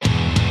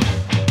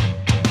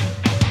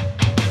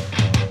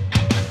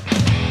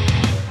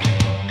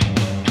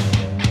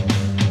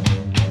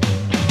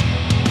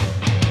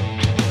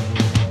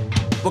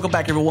Welcome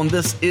back, everyone.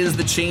 This is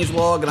the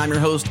Changelog, and I'm your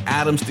host,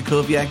 Adam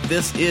Stacoviak.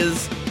 This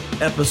is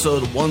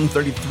episode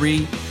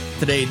 133.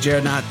 Today, Jerod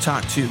and I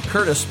talked to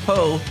Curtis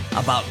Poe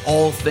about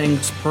all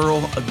things Perl.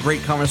 A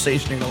great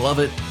conversation. You're going to love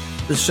it.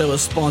 This show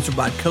is sponsored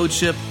by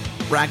CodeShip,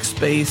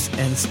 Rackspace,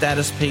 and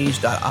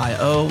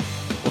StatusPage.io.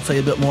 We'll tell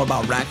you a bit more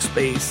about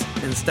Rackspace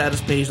and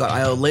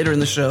StatusPage.io later in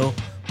the show,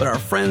 but our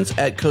friends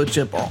at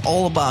CodeShip are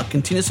all about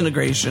continuous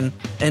integration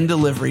and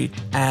delivery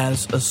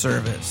as a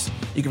service.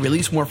 You can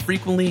release more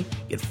frequently,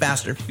 get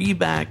faster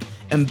feedback,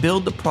 and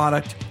build the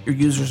product your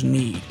users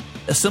need.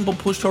 A simple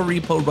push to a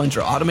repo runs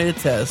your automated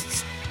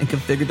tests and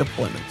configure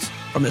deployments.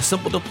 From a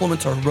simple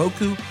deployment to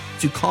Heroku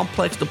to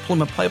complex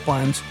deployment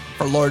pipelines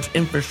for large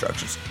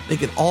infrastructures, they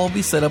can all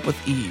be set up with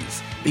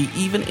ease. They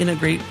even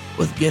integrate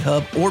with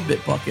GitHub or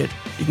Bitbucket.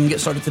 You can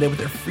get started today with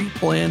their free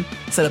plan.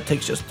 Setup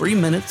takes just 3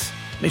 minutes.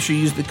 Make sure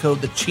you use the code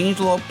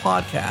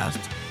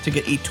TheChangelogPodcast to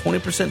get a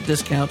 20%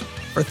 discount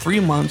for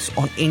 3 months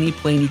on any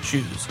plan you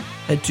choose.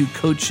 Head to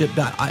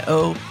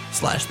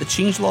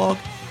codeship.io/thechangelog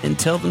and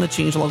tell them the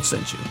Changelog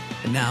sent you.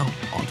 And now,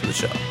 on to the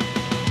show.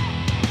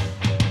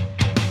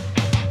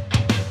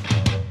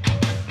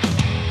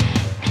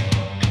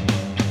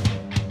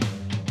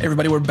 Hey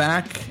everybody, we're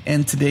back,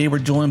 and today we're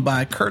joined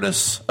by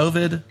Curtis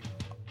Ovid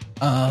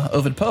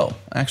Poe.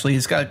 Actually,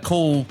 he's got a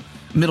cool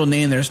middle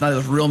name there. It's not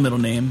his real middle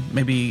name.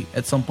 Maybe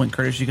at some point,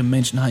 Curtis, you can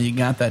mention how you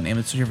got that name.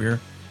 It's your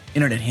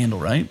internet handle,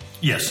 right?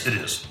 Yes, it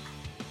is.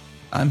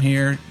 I'm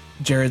here.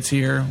 Jerod's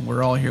here.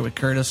 We're all here with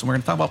Curtis, and we're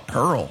going to talk about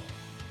Perl.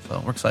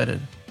 So we're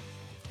excited.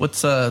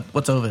 What's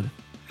Ovid?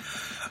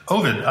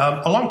 Ovid.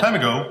 A long time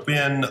ago,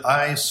 when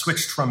I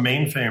switched from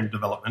mainframe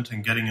development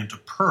and getting into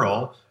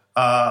Perl,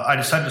 I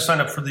decided to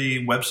sign up for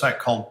the website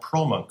called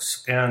Perl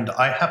Monks, and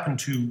I happen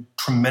to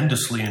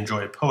tremendously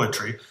enjoy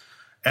poetry.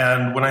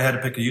 And when I had to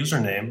pick a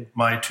username,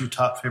 my two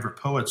top favorite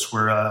poets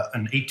were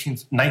an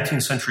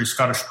 19th century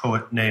Scottish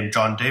poet named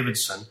John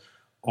Davidson,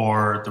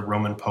 or the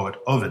Roman poet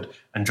Ovid.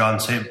 And John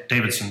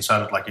Davidson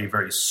sounded like a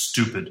very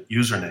stupid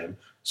username,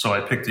 so I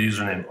picked the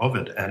username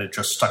Ovid, and it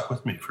just stuck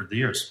with me for the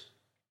years.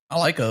 I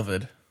like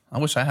Ovid. I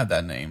wish I had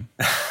that name.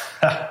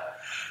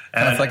 And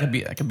I could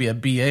be a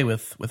BA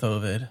with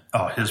Ovid.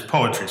 Oh, his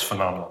poetry is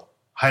phenomenal.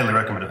 Highly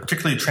recommend it,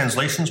 particularly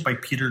translations by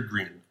Peter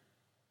Green.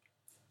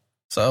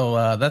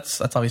 So that's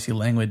obviously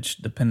language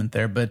dependent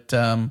there, but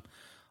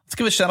let's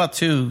give a shout out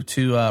to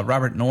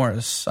Robert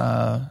Norris.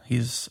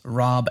 He's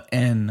Rob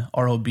N,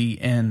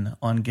 ROBN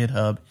on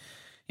GitHub.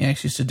 He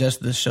actually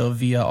suggested this show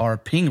via our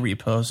ping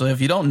repo. So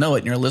if you don't know it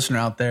and you're a listener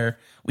out there,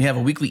 we have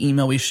a weekly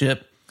email we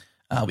ship.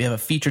 We have a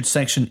featured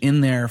section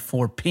in there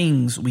for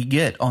pings we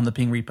get on the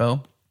ping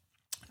repo.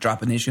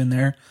 Drop an issue in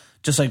there,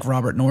 just like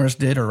Robert Norris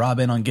did or Rob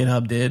N on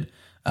GitHub did,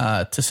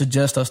 to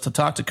suggest us to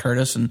talk to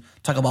Curtis and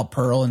talk about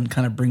Perl and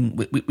kind of bring.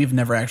 We've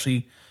never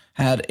actually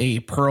had a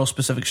Perl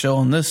specific show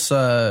on this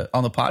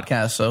on the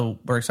podcast, so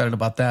we're excited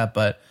about that.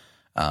 But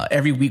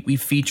every week we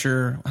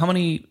feature, how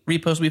many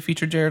repos we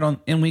feature, Jerod,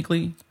 in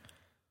weekly?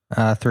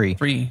 3.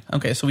 3.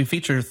 Okay, so we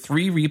feature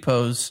 3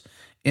 repos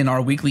in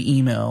our weekly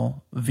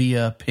email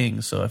via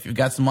ping. So if you've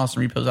got some awesome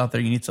repos out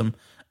there you need some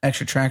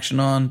extra traction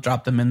on,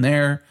 drop them in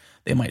there.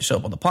 They might show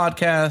up on the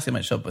podcast. They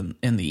might show up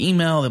in the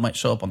email. They might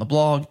show up on the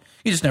blog.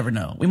 You just never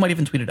know. We might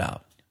even tweet it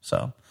out.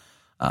 So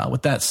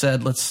with that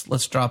said,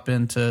 let's drop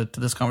into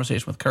this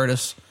conversation with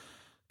Curtis.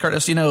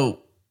 Curtis, Jerod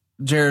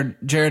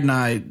and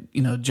I,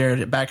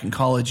 Jerod, back in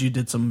college, you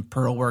did some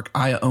Perl work.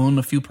 I own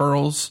a few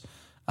Perls.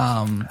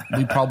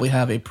 We probably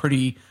have a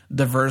pretty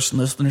diverse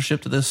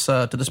listenership to this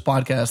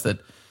podcast that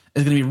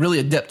is going to be really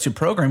adept to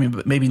programming,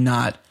 but maybe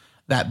not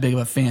that big of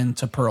a fan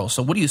to Perl.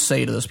 So what do you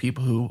say to those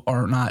people who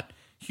are not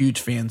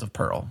huge fans of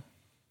Perl?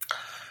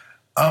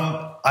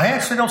 I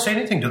actually don't say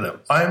anything to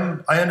them.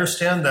 I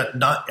understand that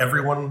not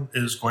everyone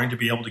is going to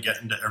be able to get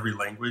into every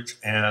language,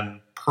 and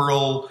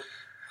Perl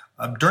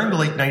during the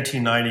late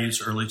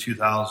 1990s, early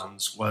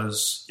 2000s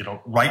was,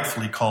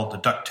 rightfully called the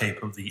duct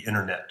tape of the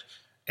internet.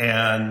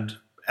 And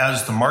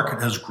as the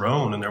market has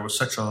grown and there was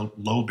such a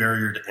low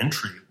barrier to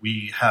entry,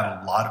 we had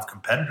a lot of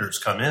competitors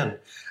come in.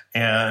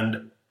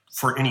 And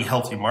for any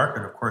healthy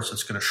market, of course,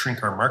 it's going to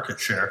shrink our market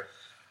share.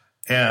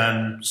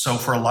 And so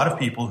for a lot of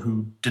people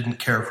who didn't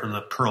care for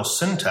the Perl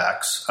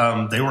syntax,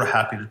 they were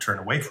happy to turn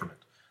away from it.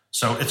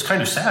 So it's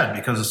kind of sad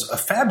because it's a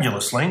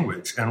fabulous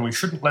language, and we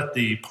shouldn't let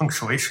the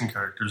punctuation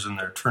characters in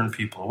there turn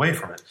people away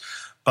from it.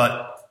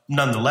 But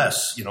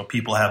nonetheless,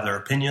 people have their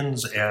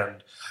opinions,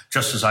 and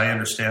just as I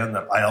understand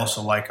that I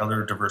also like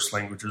other diverse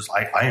languages,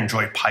 I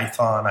enjoy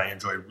Python, I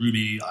enjoy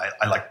Ruby,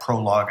 I like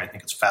Prolog, I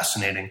think it's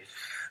fascinating.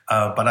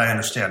 But I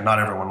understand not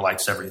everyone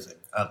likes everything.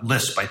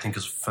 Lisp, I think,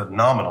 is a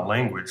phenomenal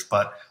language,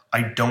 but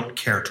I don't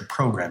care to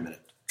program in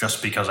it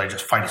just because I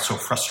just find it so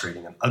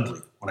frustrating and ugly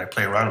when I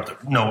play around with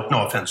it. No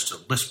offense to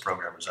Lisp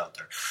programmers out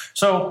there.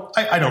 So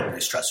I don't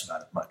really stress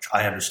about it much.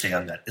 I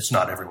understand that it's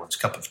not everyone's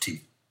cup of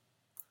tea.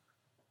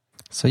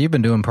 So you've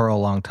been doing Perl a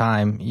long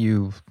time.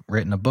 You've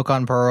written a book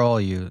on Perl.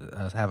 You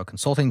have a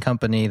consulting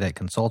company that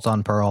consults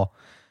on Perl.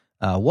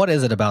 What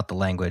is it about the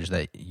language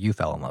that you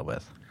fell in love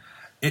with?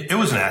 It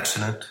was an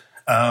accident.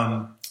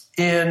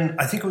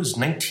 I think it was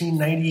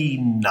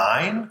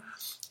 1999.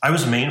 I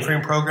was a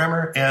mainframe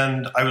programmer,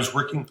 and I was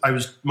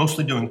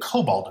mostly doing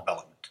COBOL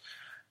development.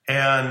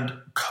 And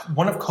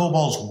one of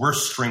COBOL's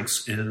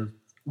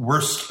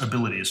worst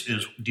abilities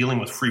is dealing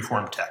with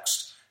freeform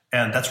text.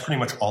 And that's pretty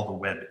much all the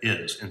web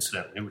is,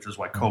 incidentally, which is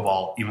why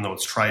COBOL, even though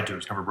it's tried to,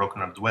 has never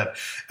broken onto the web.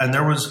 And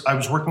I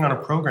was working on a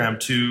program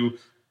to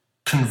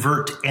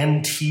convert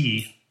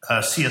NT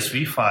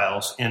CSV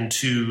files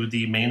into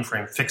the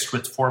mainframe fixed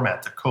width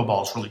format that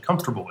COBOL is really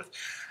comfortable with.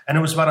 And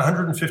it was about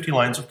 150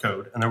 lines of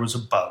code, and there was a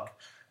bug.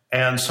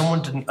 And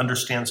someone didn't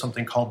understand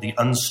something called the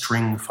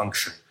unstring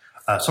function,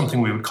 something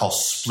we would call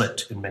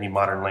split in many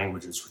modern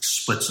languages, which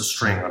splits a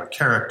string on a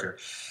character.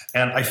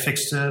 And I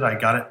fixed it. I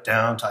got it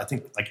down to, I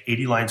think, like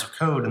 80 lines of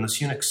code. And this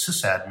Unix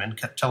sysadmin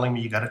kept telling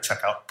me, you got to check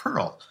out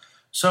Perl.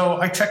 So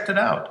I checked it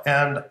out.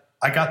 And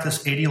I got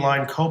this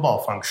 80-line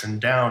COBOL function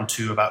down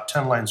to about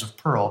 10 lines of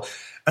Perl.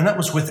 And that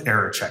was with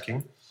error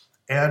checking.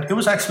 And it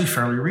was actually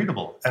fairly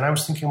readable. And I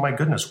was thinking, my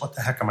goodness, what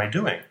the heck am I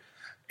doing?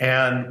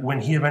 And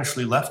when he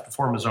eventually left to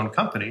form his own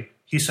company,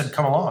 he said,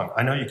 come along.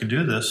 I know you can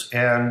do this.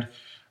 And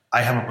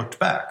I haven't looked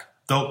back.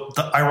 Though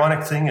the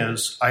ironic thing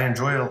is I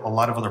enjoy a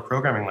lot of other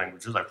programming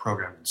languages. I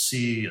program in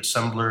C,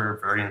 assembler,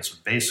 variants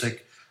of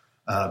BASIC,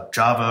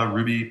 Java,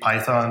 Ruby,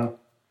 Python.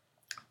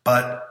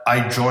 But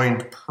I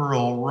joined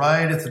Perl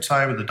right at the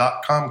time of the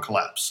dot-com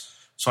collapse.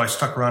 So I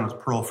stuck around with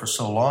Perl for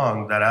so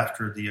long that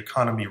after the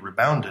economy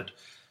rebounded,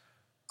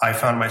 I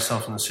found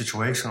myself in the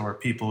situation where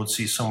people would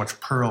see so much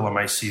Perl on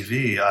my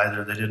CV,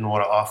 either they didn't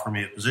want to offer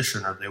me a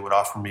position or they would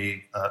offer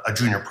me a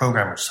junior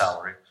programmer's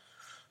salary.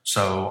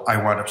 So I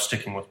wound up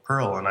sticking with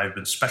Perl, and I've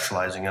been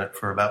specializing in it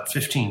for about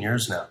 15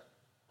 years now.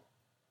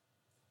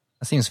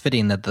 It seems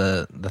fitting that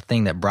the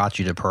thing that brought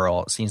you to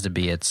Perl seems to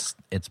be its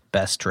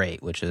best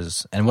trait, which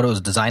is, and what it was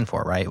designed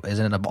for, right?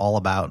 Isn't it all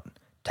about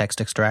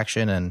text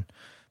extraction and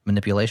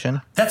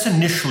manipulation? That's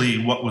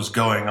initially what was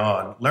going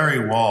on.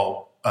 Larry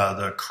Wall,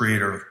 the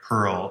creator of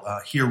Perl,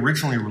 he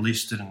originally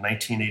released it in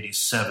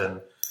 1987,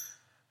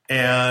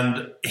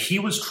 and he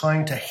was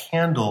trying to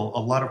handle a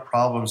lot of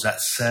problems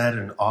that SED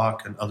and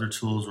awk and other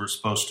tools were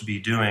supposed to be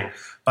doing,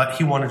 but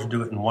he wanted to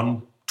do it in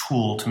one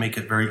tool to make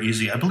it very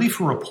easy, I believe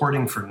for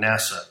reporting for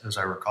NASA, as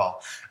I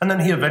recall. And then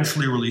he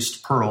eventually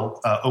released Perl,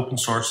 open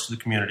source to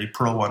the community,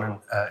 Perl 1 in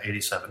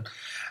 87,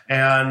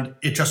 and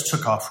it just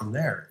took off from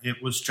there.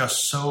 It was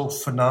just so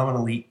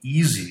phenomenally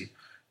easy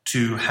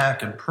to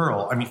hack in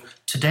Perl. I mean,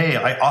 today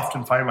I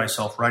often find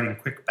myself writing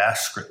quick bash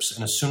scripts,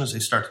 and as soon as they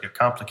start to get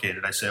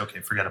complicated, I say,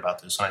 okay, forget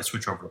about this, and I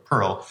switch over to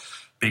Perl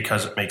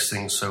because it makes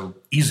things so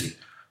easy.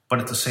 But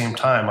at the same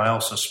time, I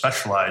also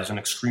specialize in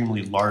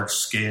extremely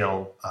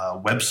large-scale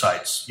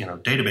websites,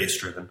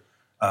 database-driven,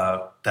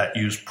 that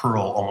use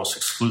Perl almost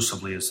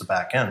exclusively as the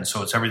back end.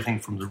 So it's everything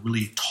from the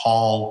really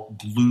tall,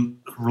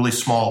 really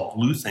small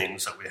glue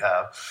things that we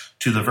have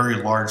to the very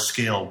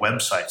large-scale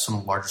websites. Some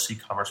of the largest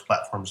e-commerce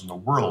platforms in the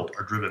world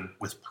are driven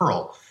with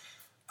Perl.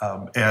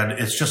 And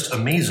it's just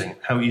amazing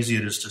how easy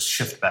it is to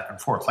shift back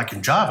and forth. Like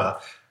in Java,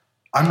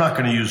 I'm not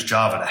going to use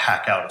Java to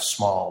hack out a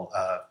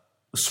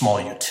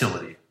small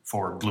utility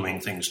for gluing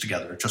things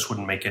together. It just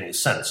wouldn't make any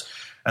sense.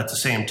 At the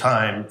same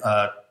time,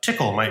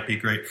 Tickle might be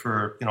great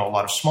for a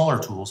lot of smaller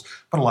tools,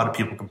 but a lot of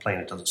people complain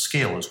it doesn't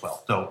scale as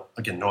well. Though,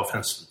 again, no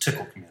offense to the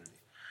Tickle community.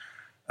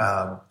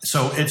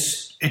 So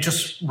it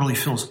just really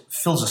fills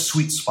a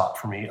sweet spot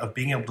for me of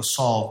being able to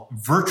solve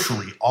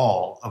virtually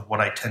all of what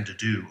I tend to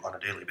do on a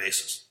daily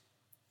basis.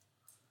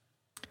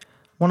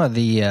 One of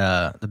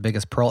the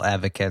biggest Perl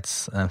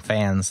advocates and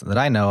fans that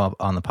I know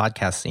on the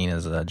podcast scene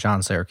is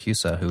John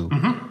Siracusa, who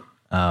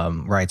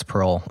writes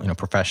Perl,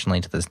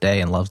 professionally to this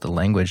day and loves the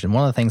language. And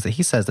one of the things that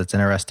he says that's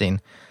interesting,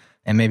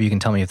 and maybe you can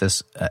tell me if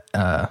this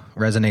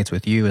resonates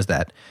with you, is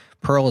that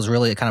Perl is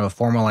really a kind of a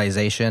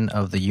formalization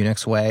of the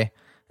Unix way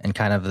and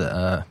kind of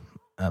the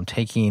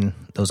taking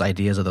those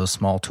ideas of those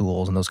small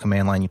tools and those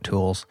command line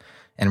tools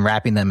and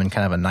wrapping them in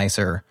kind of a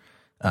nicer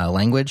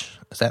language.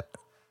 Does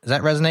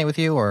that resonate with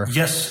you? Or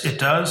yes, it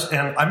does.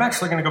 And I'm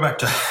actually going to go back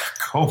to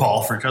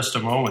COBOL for just a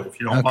moment, if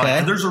you don't mind.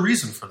 And there's a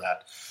reason for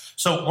that.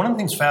 So one of the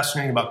things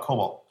fascinating about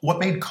COBOL, what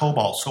made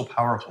COBOL so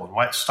powerful and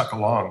why it stuck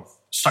around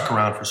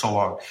for so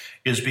long,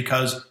 is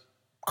because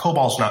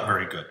COBOL's not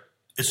very good.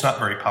 It's not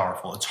very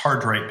powerful. It's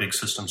hard to write big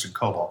systems in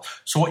COBOL.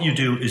 So what you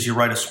do is you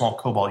write a small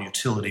COBOL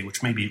utility,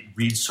 which maybe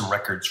reads some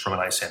records from an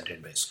ISAM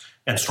database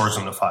and stores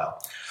them in a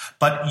file.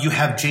 But you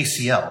have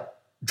JCL,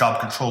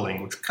 job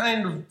controlling, which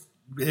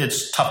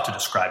it's tough to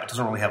describe. It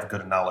doesn't really have a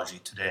good analogy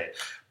today.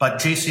 But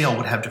JCL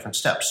would have different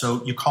steps.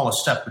 So you call a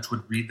step which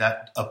would read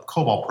a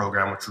COBOL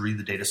program, which would read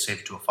the data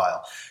saved to a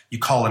file. You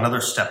call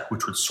another step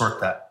which would sort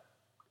that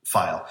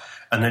file.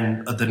 And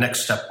then the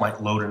next step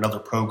might load another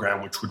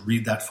program which would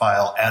read that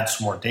file, add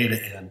some more data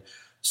in,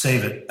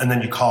 save it. And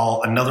then you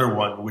call another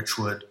one which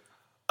would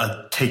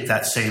take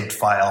that saved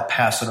file,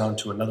 pass it on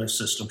to another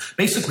system.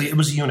 Basically, it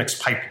was a Unix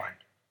pipeline.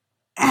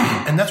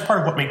 And that's part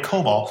of what made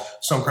COBOL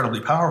so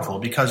incredibly powerful,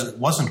 because it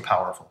wasn't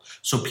powerful.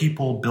 So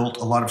people built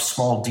a lot of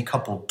small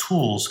decoupled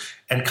tools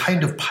and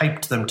kind of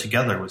piped them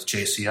together with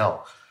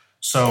JCL.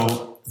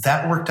 So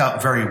that worked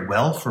out very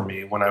well for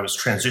me when I was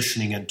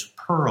transitioning into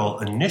Perl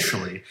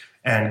initially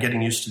and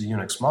getting used to the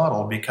Unix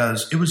model,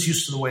 because it was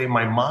used to the way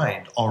my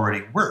mind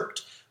already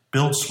worked.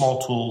 Build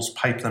small tools,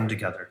 pipe them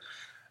together.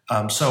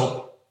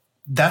 So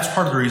that's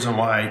part of the reason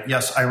why,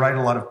 yes, I write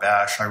a lot of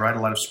bash. I write a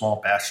lot of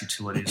small bash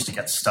utilities to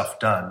get stuff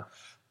done.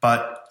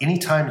 But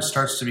anytime it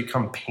starts to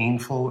become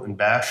painful in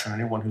bash, and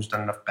anyone who's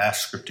done enough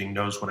bash scripting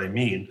knows what I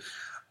mean,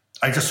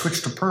 I just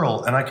switch to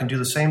Perl and I can do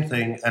the same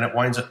thing, and it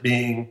winds up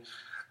being,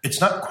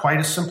 it's not quite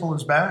as simple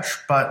as bash,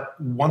 but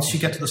once you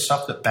get to the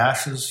stuff that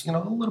bash is, a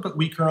little bit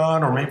weaker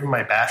on, or maybe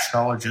my bash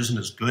knowledge isn't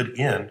as good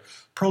in,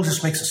 Perl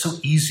just makes it so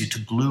easy to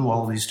glue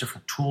all these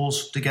different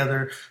tools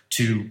together,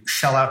 to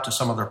shell out to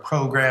some other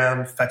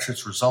program, fetch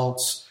its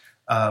results,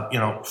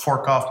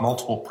 fork off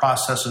multiple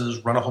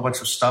processes, run a whole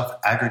bunch of stuff,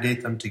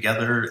 aggregate them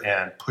together,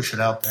 and push it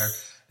out there.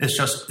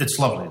 It's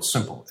lovely. It's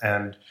simple.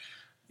 And,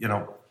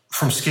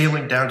 from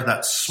scaling down to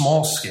that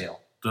small scale,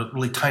 the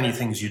really tiny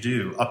things you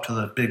do, up to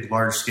the big,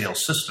 large-scale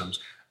systems,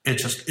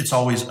 it's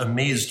always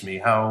amazed me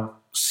how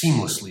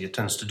seamlessly it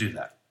tends to do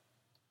that.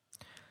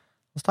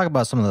 Let's talk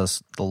about some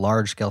of the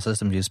large-scale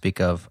systems you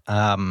speak of.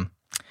 Do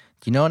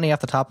you know any off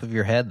the top of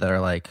your head that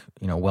are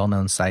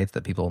well-known sites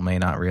that people may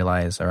not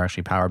realize are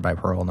actually powered by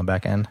Perl on the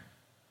back end?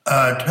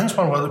 It depends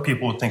upon what other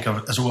people would think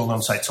of as a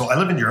well-known site. So I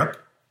live in Europe,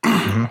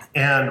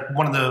 and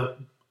one of the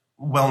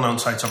well-known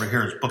sites over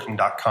here is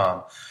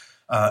Booking.com.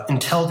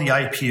 Until the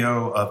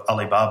IPO of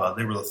Alibaba,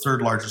 they were the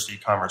third largest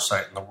e-commerce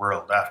site in the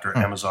world after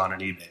Amazon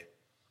and eBay.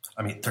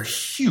 I mean, they're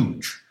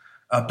huge.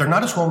 They're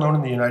not as well known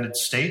in the United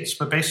States,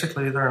 but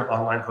basically they're an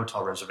online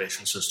hotel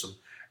reservation system,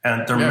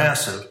 and they're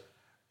massive.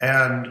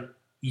 And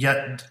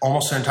yet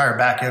almost the entire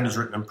back end is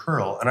written in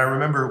Perl. And I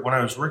remember when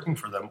I was working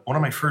for them, one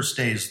of my first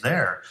days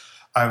there,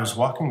 I was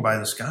walking by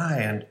this guy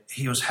and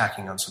he was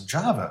hacking on some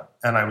Java,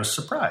 and I was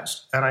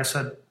surprised. And I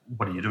said,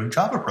 "What are you doing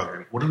Java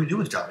programming? What do we do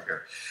with Java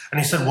here?" And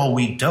he said, "Well,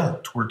 we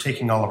don't. We're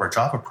taking all of our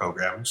Java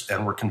programs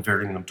and we're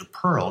converting them to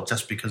Perl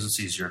just because it's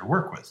easier to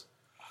work with."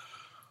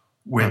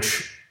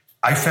 Which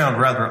I found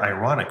rather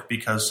ironic,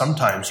 because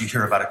sometimes you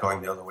hear about it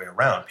going the other way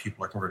around.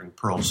 People are converting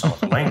Perl to some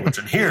other language.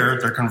 And here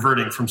they're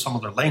converting from some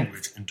other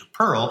language into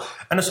Perl.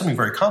 And it's something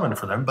very common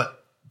for them,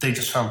 but they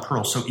just found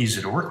Perl so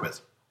easy to work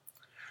with.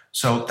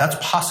 So that's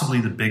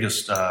possibly the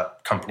biggest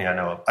company I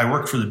know of. I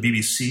work for the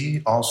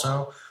BBC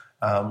also.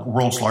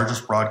 World's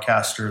largest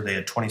broadcaster. They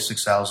had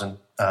 26,000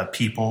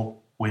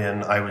 people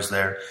when I was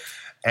there.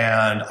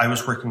 And I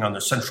was working on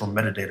their central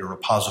metadata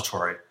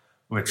repository,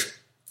 which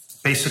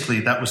basically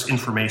that was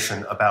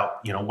information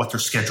about, what their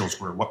schedules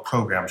were, what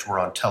programs were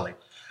on telly.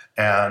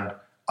 And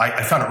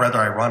I found it rather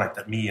ironic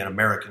that me, an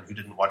American who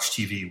didn't watch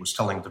TV, was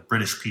telling the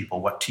British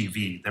people what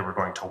TV they were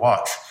going to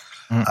watch.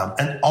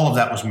 And all of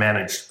that was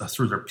managed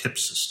through their PIP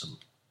system,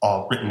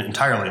 all written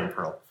entirely in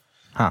Perl.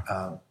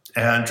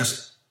 And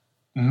just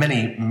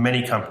many,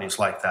 many companies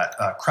like that.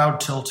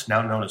 CrowdTilt,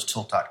 now known as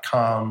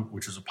Tilt.com,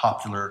 which is a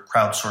popular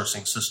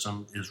crowdsourcing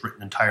system, is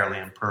written entirely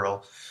in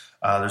Perl.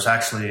 There's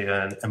actually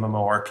an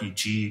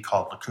MMORPG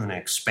called Lacuna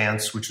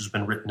Expanse, which has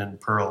been written in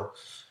Perl.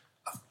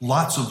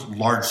 Lots of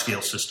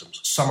large-scale systems.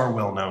 Some are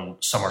well-known,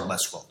 some are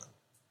less well-known.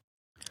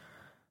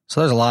 So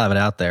there's a lot of it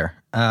out there.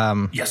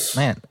 Yes.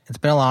 Man, it's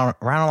been around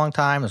a long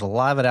time. There's a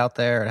lot of it out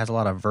there. It has a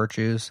lot of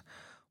virtues.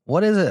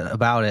 What is it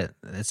about it?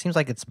 It seems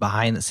like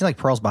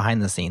Perl's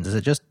behind the scenes. Is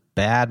it just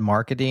bad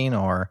marketing,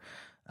 or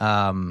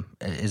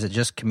is it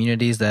just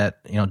communities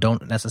that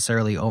don't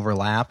necessarily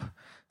overlap?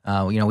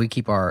 We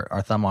keep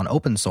our thumb on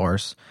open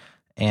source,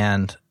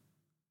 and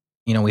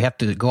we have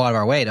to go out of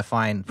our way to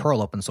find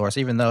Perl open source,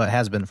 even though it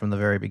has been from the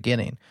very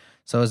beginning.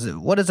 So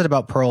what is it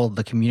about Perl,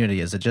 the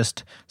community? Is it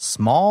just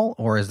small,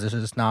 or is it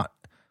just not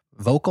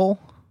vocal?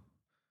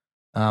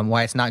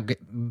 Why it's not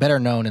better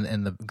known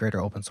in the greater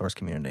open source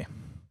community?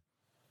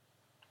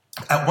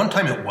 At one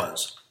time it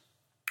was.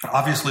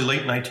 Obviously,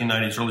 late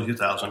 1990s, early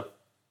 2000,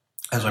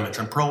 as I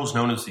mentioned, Perl was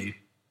known as the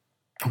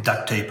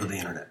duct tape of the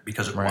internet,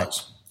 because it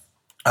was.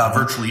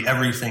 Virtually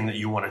everything that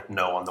you wanted to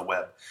know on the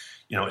web.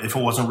 If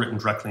it wasn't written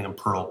directly in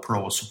Perl,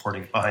 Perl was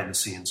supporting behind the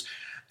scenes.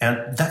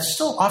 And that's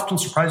still often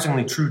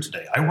surprisingly true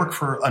today. I work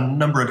for a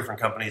number of different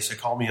companies. They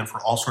call me in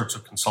for all sorts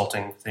of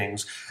consulting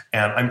things,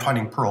 and I'm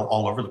finding Perl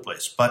all over the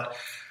place. But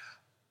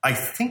I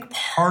think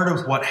part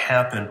of what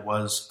happened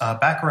was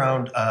back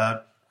around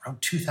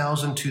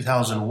 2000,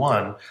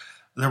 2001,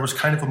 there was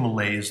kind of a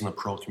malaise in the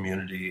Perl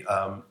community.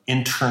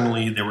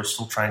 Internally, they were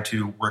still trying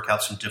to work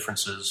out some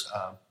differences.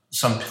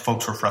 Some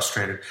folks were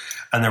frustrated.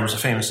 And there was a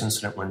famous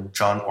incident when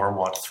John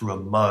Orwant threw a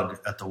mug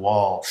at the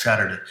wall,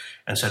 shattered it,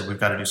 and said, "We've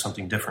got to do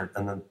something different."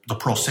 And then the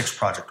Perl 6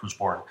 project was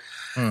born.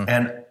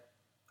 And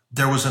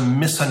there was a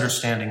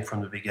misunderstanding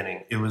from the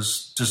beginning. It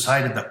was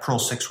decided that Perl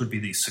 6 would be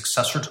the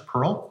successor to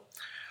Perl,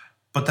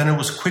 but then it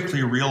was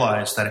quickly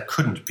realized that it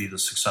couldn't be the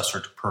successor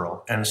to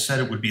Perl, and instead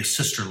it would be a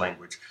sister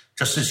language.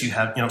 Just as you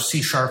have, C#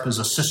 is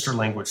a sister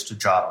language to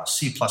Java.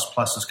 C++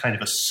 is kind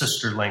of a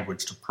sister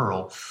language to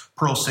Perl.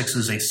 Perl 6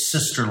 is a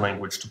sister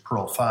language to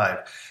Perl 5.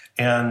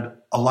 And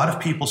a lot of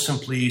people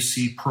simply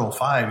see Perl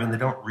 5 and they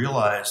don't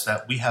realize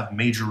that we have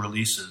major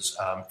releases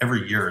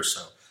every year or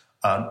so.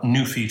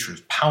 New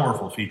features,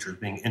 powerful features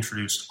being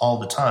introduced all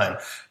the time.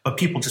 But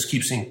people just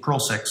keep seeing Perl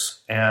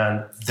 6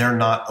 and they're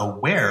not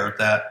aware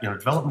that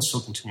development's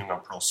still continuing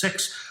on Perl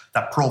 6,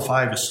 that Perl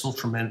 5 is still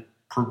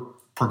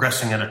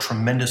progressing at a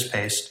tremendous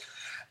pace.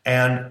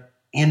 And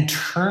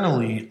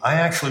internally, I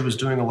actually was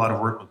doing a lot of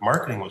work with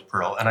marketing with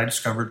Perl, and I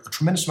discovered a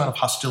tremendous amount of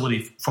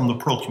hostility from the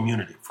Perl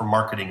community for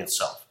marketing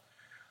itself.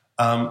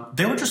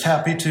 They were just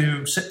happy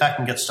to sit back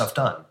and get stuff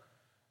done.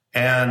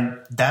 And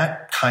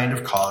that kind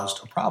of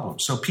caused a problem.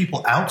 So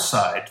people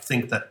outside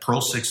think that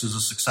Perl 6 is a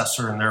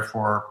successor and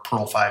therefore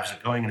Perl 5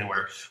 isn't going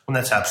anywhere, when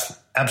that's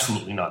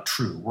absolutely not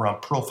true. We're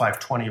on Perl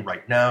 5.20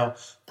 right now,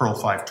 Perl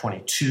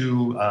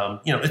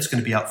 5.22. It's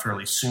going to be out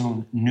fairly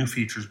soon. New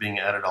features being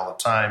added all the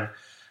time,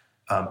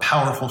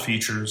 powerful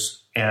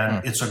features,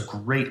 and it's a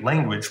great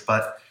language,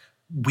 but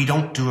we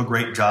don't do a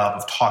great job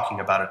of talking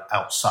about it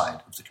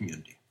outside of the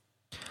community.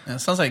 Yeah, it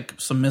sounds like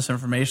some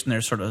misinformation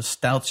there sort of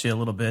stouts you a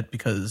little bit,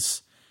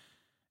 because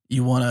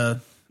you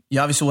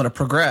obviously want to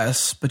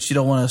progress, but you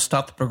don't want to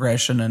stop the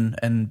progression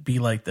and be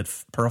like that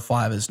Perl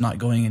 5 is not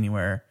going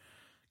anywhere.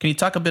 Can you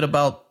talk a bit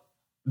about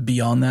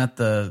beyond that,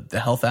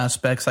 the health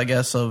aspects, I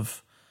guess,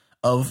 of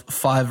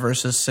 5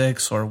 versus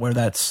 6, or where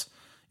that's,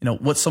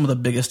 what some of the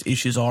biggest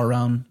issues are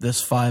around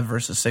this 5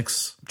 versus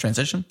 6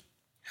 transition?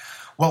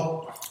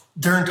 Well,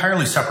 they're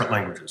entirely separate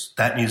languages.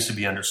 That needs to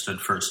be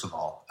understood first of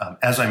all.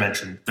 As I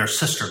mentioned, they're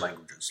sister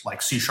languages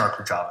like C#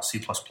 to Java, C++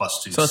 to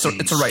so C,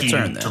 it's a right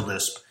turn to then.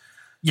 Lisp.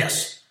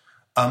 Yes.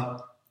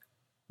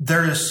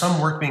 There is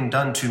some work being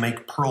done to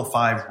make Perl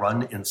 5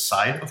 run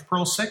inside of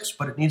Perl 6,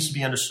 but it needs to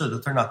be understood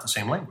that they're not the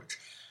same language.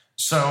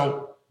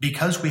 So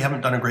because we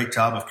haven't done a great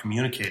job of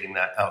communicating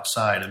that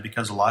outside, and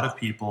because a lot of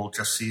people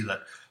just see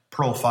that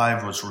Perl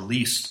 5 was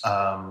released,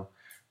 that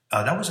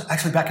was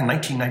actually back in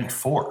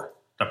 1994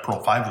 that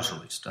Perl 5 was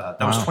released. That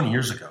was 20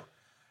 years ago.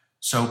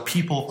 So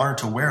people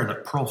aren't aware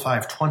that Perl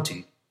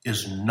 5.20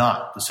 is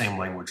not the same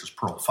language as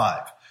Perl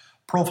 5.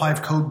 Perl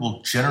 5 code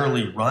will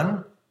generally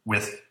run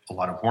with a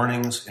lot of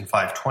warnings in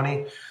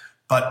 5.20,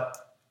 but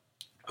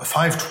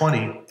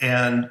 5.20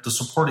 and the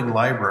supporting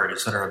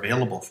libraries that are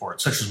available for it,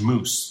 such as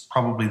Moose,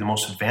 probably the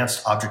most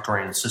advanced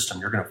object-oriented system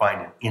you're going to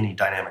find in any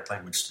dynamic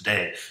language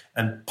today,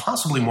 and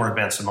possibly more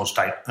advanced than most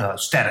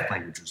static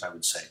languages, I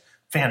would say.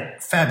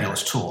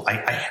 Fabulous tool.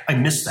 I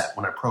miss that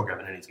when I program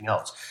in anything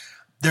else.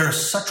 There are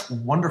such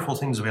wonderful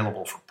things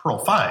available for Perl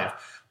 5,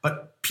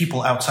 but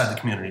people outside the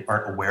community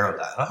aren't aware of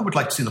that. And I would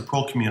like to see the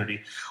Perl community.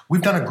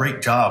 We've done a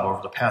great job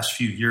over the past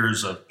few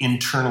years of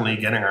internally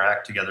getting our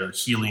act together,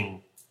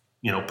 healing,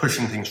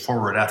 pushing things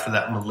forward after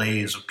that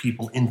malaise of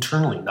people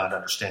internally not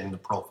understanding the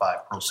Perl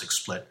 5, Perl 6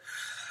 split.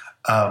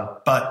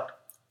 But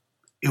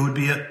it would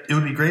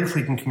be great if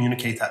we can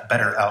communicate that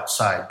better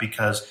outside,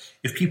 because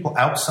if people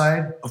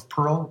outside of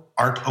Perl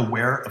aren't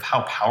aware of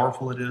how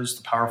powerful it is,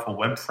 the powerful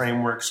web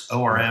frameworks,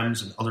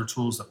 ORMs, and other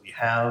tools that we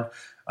have,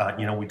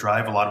 we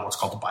drive a lot of what's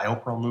called the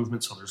BioPerl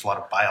movement, so there's a lot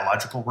of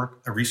biological work,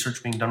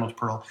 research being done with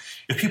Perl.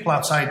 If people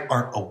outside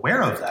aren't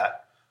aware of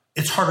that,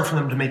 it's harder for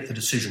them to make the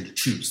decision to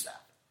choose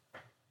that.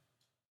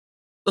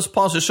 Let's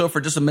pause the show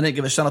for just a minute,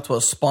 give a shout out to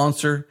a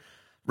sponsor.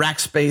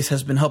 Rackspace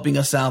has been helping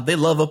us out. They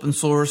love open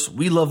source.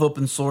 We love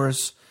open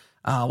source.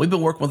 We've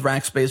been working with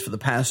Rackspace for the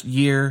past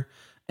year,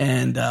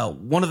 and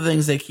one of the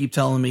things they keep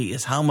telling me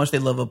is how much they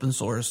love open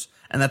source,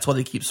 and that's why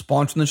they keep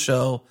sponsoring the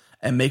show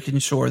and making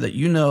sure that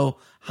you know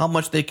how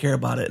much they care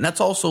about it. And that's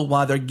also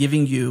why they're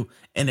giving you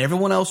and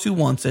everyone else who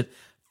wants it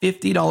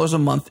 $50 a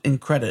month in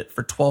credit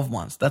for 12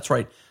 months. That's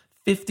right,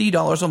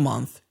 $50 a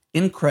month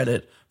in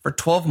credit for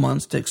 12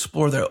 months to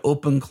explore their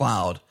open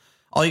cloud.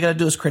 All you got to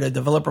do is create a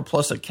Developer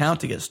Plus account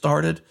to get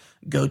started.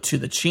 Go to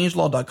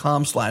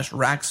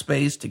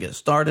thechangelog.com/Rackspace to get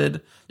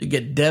started. You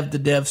get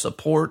dev-to-dev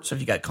support. So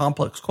if you got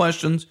complex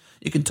questions,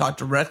 you can talk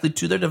directly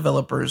to their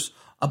developers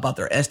about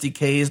their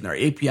SDKs and their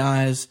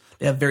APIs.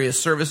 They have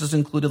various services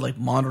included like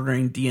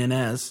monitoring,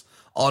 DNS,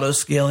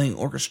 auto-scaling,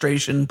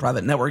 orchestration,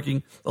 private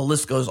networking. The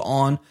list goes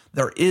on.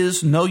 There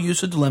is no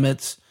usage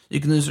limits. You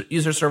can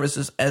use their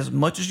services as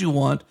much as you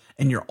want,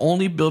 and you're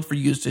only billed for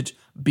usage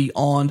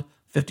beyond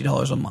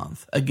 $50 a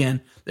month.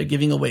 Again, they're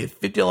giving away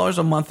 $50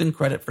 a month in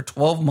credit for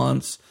 12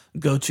 months.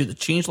 Go to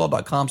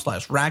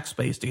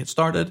thechangelog.com/Rackspace to get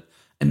started.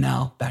 And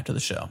now back to the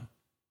show.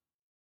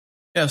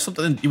 Yeah,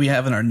 something we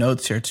have in our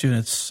notes here too,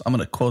 and I'm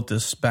going to quote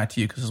this back to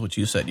you because this is what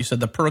you said. You said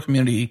the Perl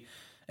community,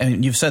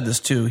 and you've said this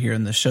too here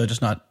in the show,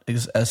 just not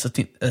as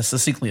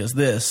succinctly as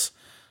this.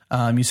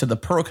 You said the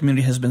Perl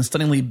community has been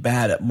stunningly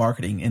bad at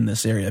marketing in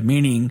this area,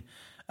 meaning,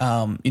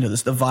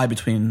 this divide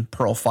between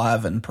Perl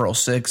 5 and Perl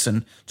 6,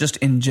 and just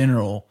in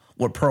general,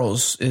 what Perl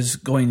is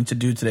going to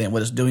do today and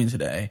what it's doing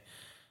today.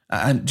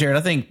 And Jerod,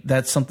 I think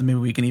that's something maybe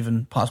we can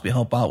even possibly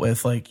help out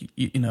with. Like,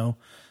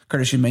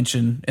 Curtis, you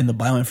mentioned in the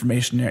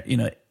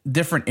bioinformation,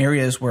 different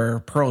areas where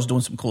Perl is doing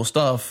some cool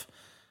stuff.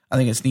 I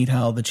think it's neat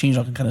how the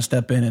Changelog can kind of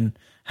step in and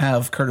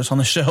have Curtis on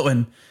the show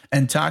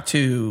and talk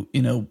to,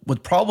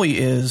 what probably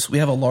is, we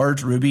have a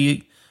large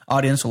Ruby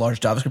audience, a large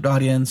JavaScript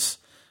audience,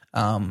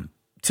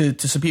 to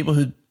some people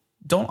who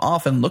don't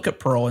often look at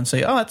Perl and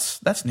say, oh,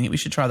 that's neat, we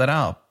should try that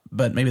out.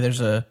 But maybe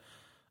there's a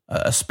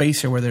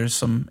space here where there's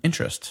some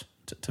interest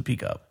to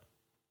peek up.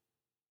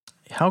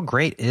 How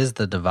great is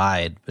the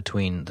divide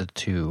between the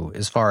two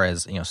as far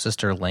as,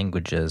 sister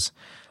languages?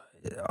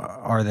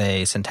 Are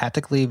they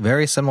syntactically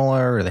very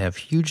similar, or they have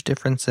huge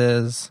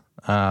differences?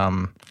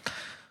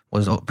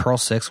 Was Perl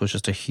 6 was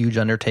just a huge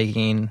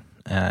undertaking?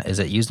 Is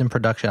it used in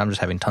production? I'm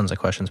just having tons of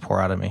questions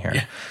pour out of me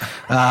here.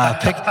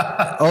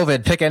 Yeah.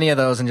 Ovid, pick any of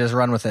those and just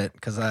run with it,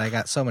 because I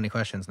got so many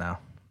questions now.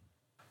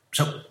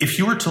 So if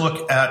you were to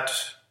look at,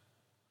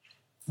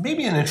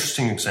 maybe an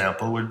interesting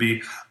example would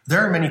be,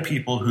 there are many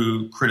people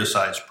who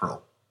criticize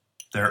Perl.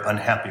 They're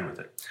unhappy with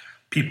it.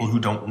 People who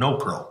don't know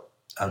Perl,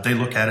 they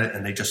look at it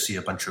and they just see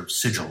a bunch of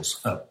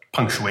sigils,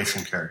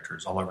 punctuation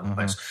characters all over the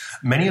place.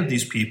 Many of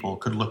these people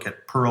could look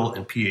at Perl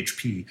and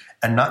PHP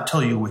and not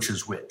tell you which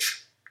is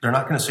which. They're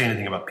not going to say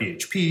anything about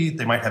PHP.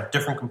 They might have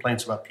different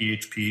complaints about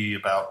PHP,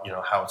 about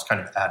how it's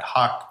kind of ad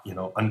hoc,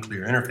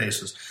 unclear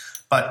interfaces.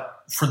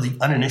 But for the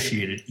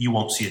uninitiated, you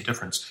won't see a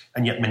difference.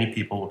 And yet many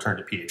people will turn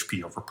to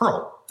PHP over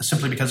Perl,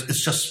 simply because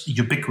it's just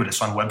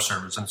ubiquitous on web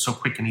servers and it's so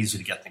quick and easy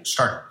to get things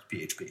started with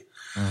PHP.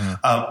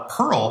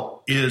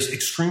 Perl is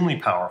extremely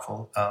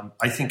powerful.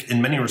 I think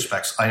in many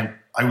respects, I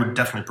would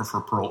definitely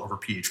prefer Perl over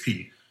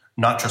PHP,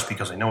 not just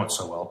because I know it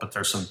so well, but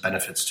there's some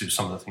benefits to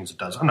some of the things it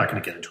does. I'm not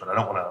going to get into it. I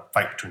don't want to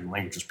fight between the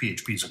languages.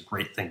 PHP is a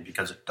great thing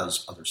because it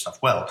does other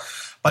stuff well.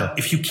 But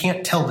if you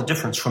can't tell the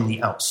difference from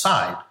the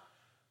outside,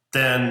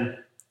 then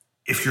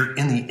if you're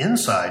in the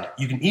inside,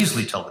 you can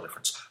easily tell the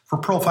difference. For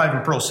Perl 5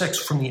 and Perl 6,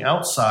 from the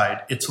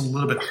outside, it's a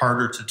little bit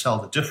harder to tell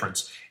the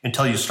difference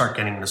until you start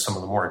getting into some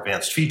of the more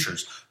advanced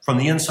features. From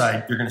the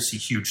inside, you're going to see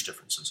huge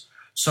differences.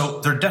 So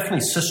they're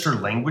definitely sister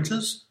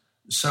languages.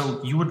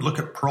 So you would look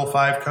at Perl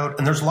 5 code,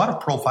 and there's a lot of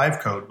Perl 5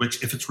 code,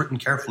 which, if it's written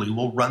carefully,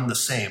 will run the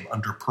same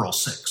under Perl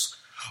 6.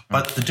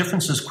 But the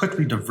differences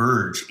quickly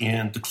diverge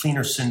in the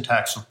cleaner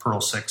syntax of Perl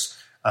 6,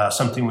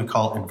 something we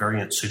call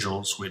invariant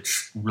sigils,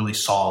 which really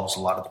solves a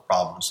lot of the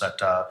problems that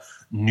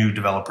new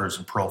developers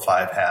in Perl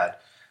 5 had.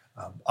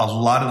 A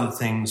lot of the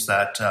things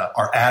that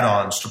are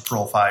add-ons to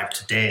Perl 5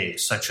 today,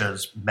 such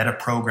as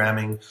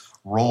metaprogramming,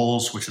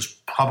 roles, which is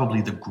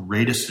probably the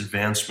greatest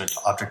advancement to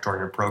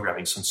object-oriented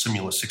programming since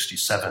Simula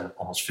 67,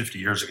 almost 50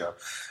 years ago.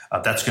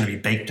 That's going to be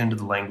baked into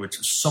the language.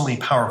 There's so many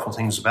powerful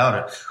things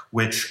about it,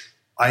 which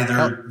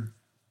either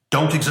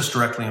don't exist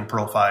directly in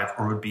Perl 5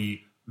 or would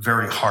be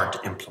very hard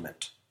to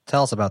implement.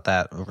 Tell us about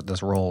that,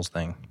 this roles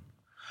thing.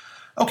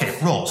 Okay,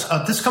 roles.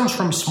 This comes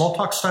from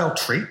Smalltalk-style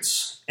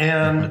traits,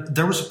 and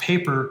there was a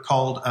paper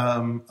called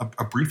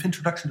A Brief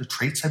Introduction to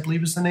Traits, I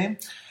believe is the name,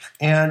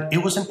 and it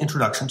was an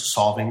introduction to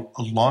solving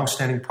a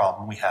long-standing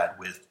problem we had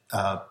with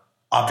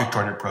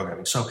object-oriented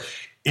programming. So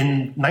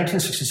in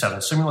 1967,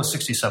 Simula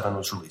 67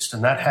 was released,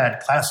 and that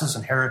had classes,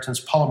 inheritance,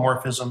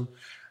 polymorphism,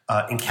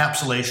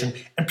 encapsulation,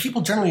 and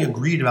people generally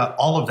agreed about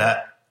all of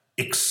that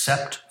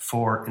except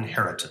for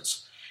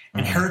inheritance.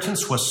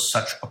 Inheritance was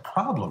such a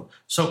problem.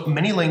 So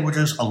many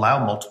languages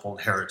allow multiple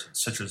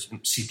inheritance, such as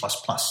C++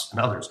 and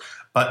others,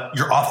 but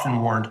you're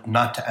often warned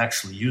not to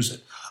actually use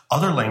it.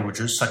 Other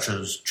languages, such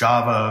as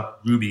Java,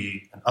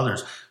 Ruby, and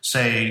others,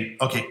 say,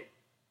 okay,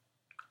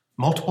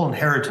 multiple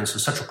inheritance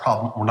is such a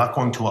problem, we're not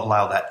going to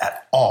allow that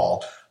at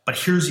all, but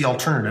here's the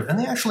alternative, and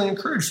they actually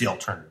encourage the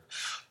alternative.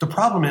 The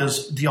problem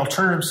is the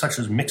alternatives, such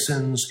as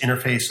mix-ins,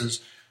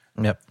 interfaces,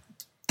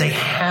 they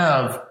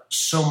have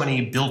so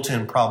many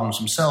built-in problems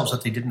themselves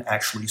that they didn't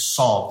actually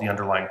solve the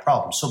underlying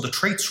problem. So the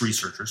traits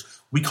researchers,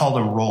 we call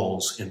them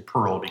roles in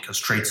Perl because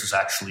traits is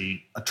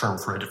actually a term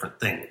for a different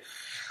thing.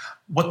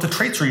 What the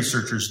traits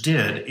researchers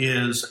did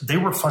is they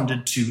were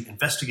funded to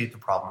investigate the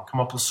problem,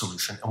 come up with a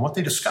solution, and what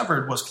they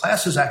discovered was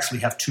classes actually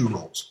have two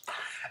roles.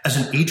 As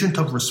an agent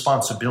of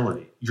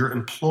responsibility, your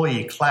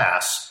employee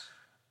class,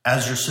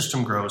 as your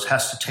system grows,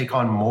 has to take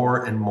on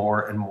more and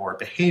more and more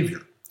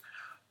behavior.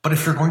 But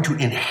if you're going to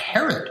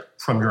inherit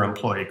from your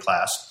employee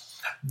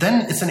class,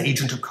 then it's an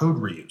agent of code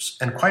reuse.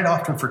 And quite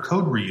often for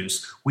code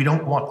reuse, we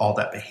don't want all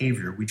that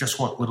behavior. We just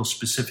want little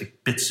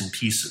specific bits and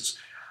pieces.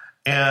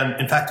 And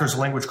in fact, there's a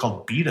language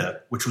called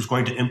Beta, which was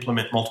going to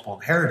implement multiple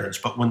inheritance.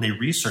 But when they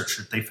researched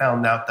it, they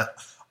found out that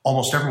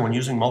almost everyone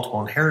using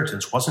multiple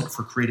inheritance wasn't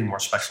for creating more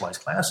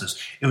specialized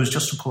classes. It was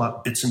just to pull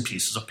out bits and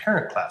pieces of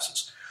parent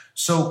classes.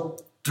 So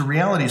the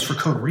reality is for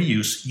code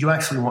reuse, you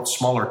actually want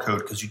smaller code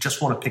because you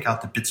just want to pick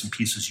out the bits and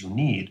pieces you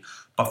need.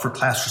 But for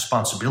class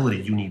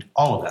responsibility, you need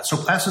all of that. So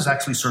classes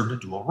actually serve a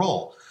dual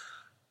role,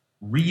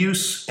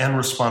 reuse and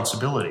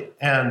responsibility.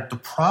 And the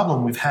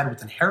problem we've had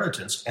with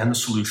inheritance and the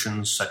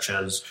solutions such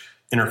as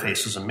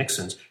interfaces and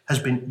mix-ins has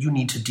been you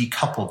need to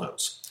decouple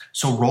those.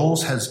 So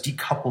roles has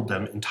decoupled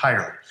them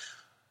entirely.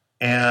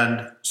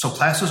 And so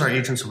classes are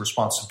agents of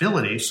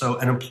responsibility. So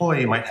an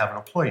employee might have an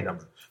employee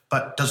number.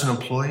 But does an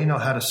employee know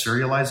how to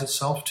serialize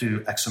itself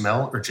to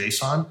XML or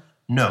JSON?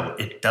 No,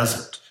 it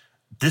doesn't.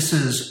 This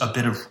is a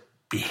bit of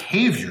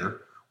behavior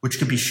which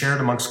could be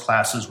shared amongst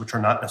classes which are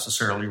not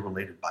necessarily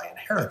related by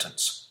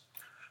inheritance.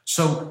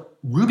 So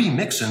Ruby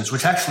mixins,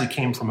 which actually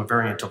came from a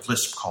variant of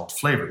Lisp called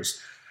flavors,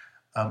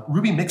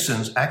 Ruby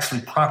mixins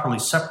actually properly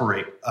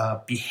separate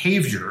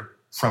behavior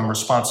from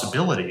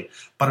responsibility,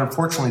 but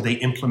unfortunately they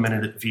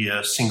implemented it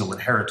via single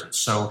inheritance.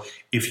 So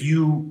if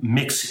you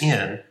mix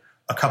in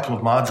a couple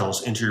of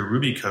modules into your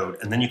Ruby code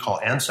and then you call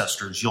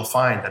ancestors, you'll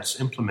find that it's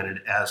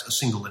implemented as a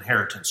single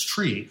inheritance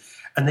tree,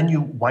 and then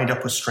you wind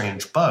up with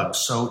strange bugs.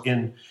 So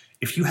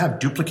if you have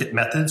duplicate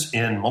methods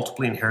in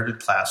multiply inherited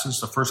classes,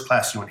 the first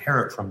class you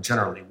inherit from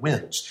generally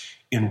wins.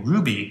 In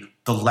Ruby,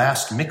 the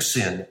last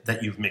mix-in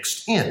that you've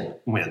mixed in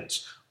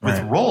wins. With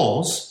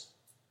roles,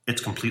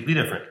 it's completely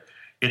different.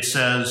 It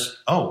says,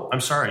 oh, I'm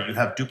sorry, you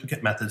have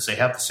duplicate methods. They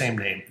have the same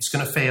name. It's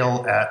going to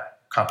fail at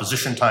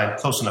composition time,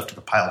 close enough to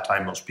compile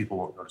time. Most people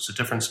won't notice a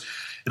difference.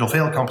 It'll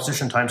fail at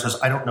composition time, says,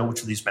 I don't know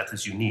which of these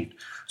methods you need.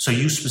 So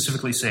you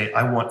specifically say,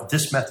 I want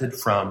this method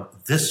from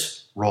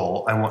this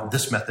role. I want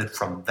this method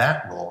from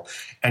that role.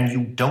 And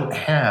you don't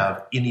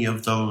have any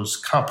of those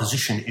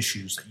composition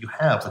issues that you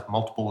have with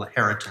multiple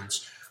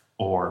inheritance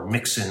or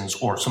mix-ins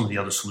or some of the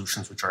other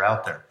solutions which are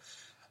out there.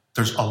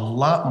 There's a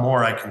lot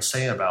more I can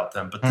say about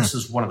them, but this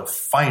is one of the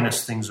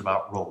finest things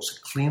about roles.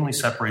 It cleanly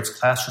separates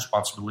class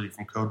responsibility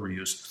from code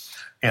reuse.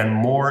 And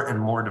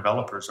more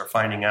developers are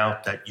finding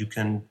out that you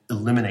can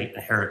eliminate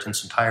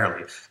inheritance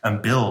entirely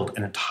and build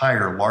an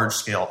entire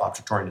large-scale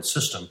object-oriented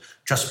system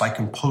just by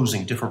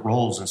composing different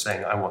roles and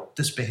saying, I want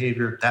this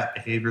behavior, that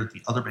behavior,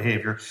 the other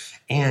behavior,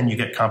 and you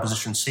get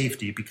composition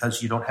safety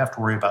because you don't have to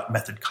worry about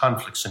method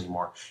conflicts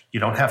anymore. You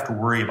don't have to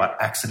worry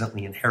about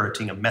accidentally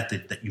inheriting a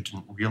method that you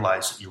didn't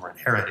realize that you were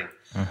inheriting.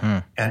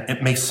 And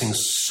it makes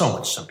things so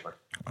much simpler.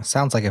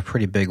 Sounds like a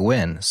pretty big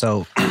win.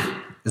 So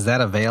is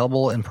that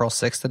available in Perl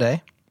 6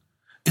 today?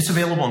 It's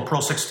available in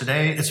Perl 6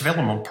 today. It's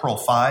available in Perl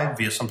 5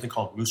 via something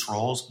called Moose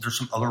Roles. There's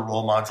some other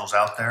role modules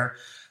out there.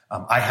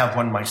 I have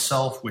one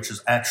myself, which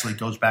actually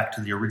goes back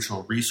to the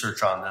original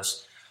research on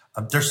this.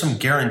 There's some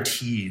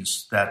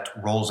guarantees that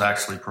roles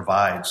actually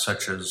provide,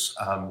 such as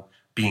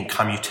being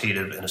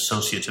commutative and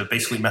associative,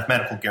 basically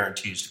mathematical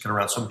guarantees to get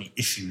around some of the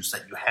issues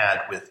that you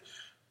had with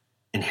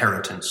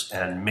inheritance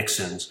and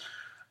mix-ins.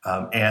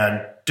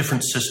 And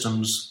different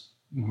systems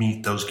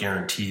meet those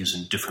guarantees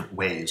in different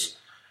ways.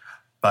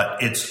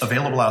 But it's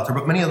available out there,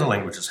 but many other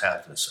languages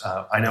have this.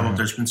 I know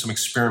there's been some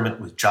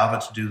experiment with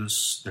Java to do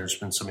this. There's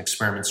been some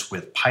experiments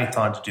with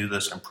Python to do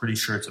this. I'm pretty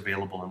sure it's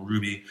available in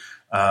Ruby.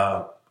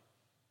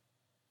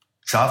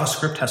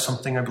 JavaScript has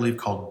something, I believe,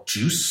 called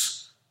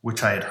Juice,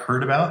 which I had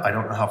heard about. I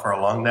don't know how far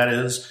along that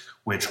is,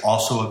 which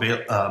also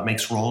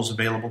makes roles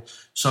available.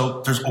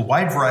 So there's a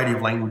wide variety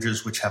of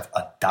languages which have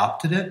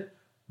adopted it,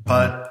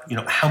 but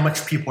how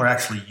much people are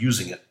actually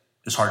using it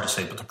is hard to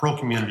say. But the Perl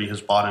community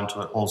has bought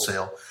into it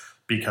wholesale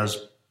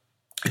because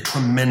it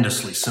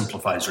tremendously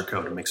simplifies your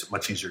code and makes it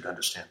much easier to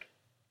understand.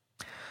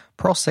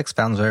 Perl 6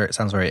 sounds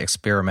very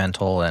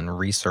experimental and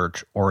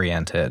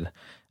research-oriented.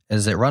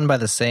 Is it run by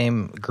the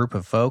same group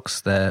of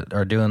folks that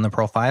are doing the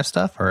Perl 5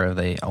 stuff, or have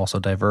they also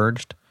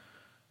diverged?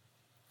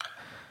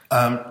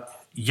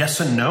 Yes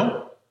and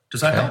no.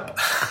 Does that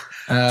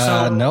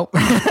help? Nope.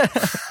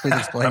 Please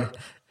explain.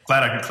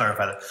 Glad I could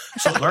clarify that.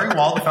 So Larry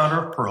Wall, the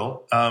founder of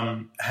Perl,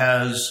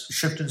 has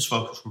shifted his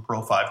focus from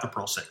Perl 5 to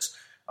Perl 6.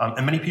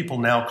 And many people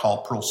now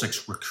call Perl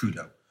 6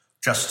 Rakudo,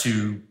 just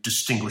to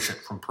distinguish it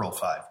from Perl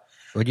 5.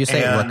 Would you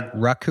say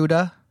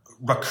Rakuda?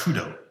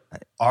 Rakudo.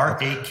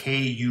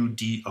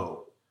 Rakudo.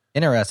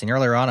 Interesting.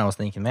 Earlier on, I was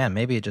thinking, man,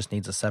 maybe it just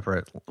needs a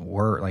separate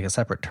word, like a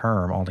separate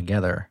term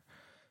altogether.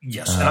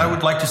 Yes, and I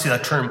would like to see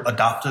that term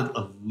adopted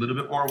a little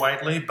bit more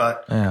widely,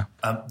 but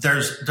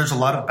there's a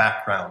lot of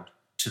background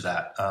to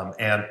that.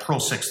 And Perl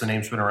 6, the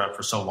name's been around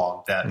for so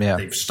long that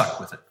they've stuck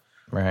with it.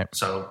 Right.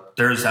 So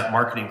there's that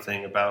marketing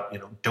thing about,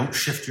 don't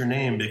shift your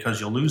name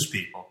because you'll lose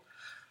people.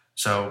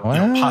 So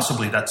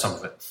possibly that's some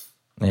of it.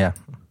 Yeah.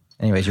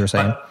 Anyways, you were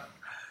saying?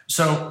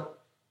 So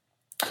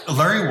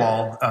Larry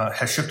Wall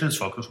has shifted his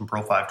focus from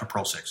Perl 5 to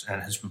Perl 6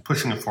 and has been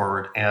pushing it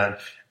forward, and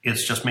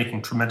it's just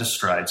making tremendous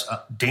strides.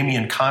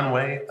 Damian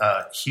Conway,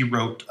 he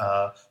wrote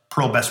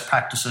Perl Best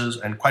Practices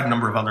and quite a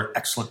number of other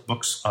excellent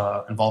books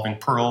involving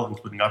Perl,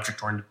 including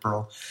object-oriented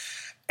Perl.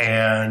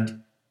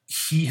 And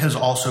he has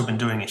also been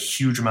doing a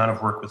huge amount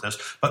of work with this.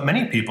 But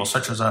many people,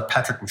 such as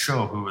Patrick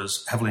Michaud, who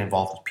is heavily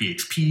involved with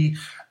PHP,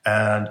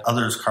 and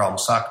others, Carl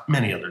Massac,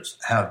 many others,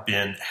 have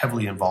been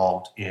heavily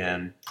involved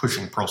in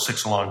pushing Perl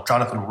 6 along.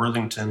 Jonathan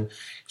Worthington,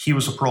 he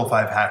was a Perl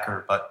 5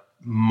 hacker, but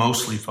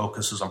mostly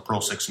focuses on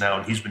Perl 6 now,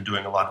 and he's been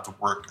doing a lot of the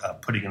work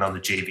putting it on the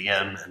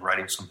JVM and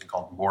writing something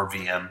called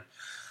MoreVM.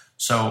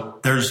 So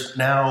there's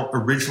now,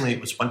 originally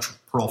it was a bunch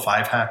of Perl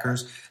 5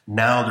 hackers.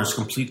 Now there's a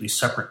completely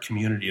separate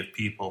community of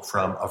people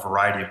from a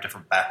variety of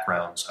different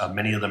backgrounds,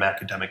 many of them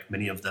academic,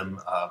 many of them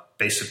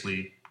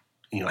basically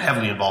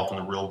heavily involved in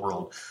the real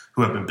world,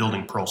 who have been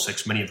building Perl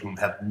 6, many of whom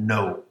have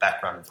no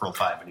background in Perl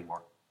 5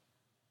 anymore.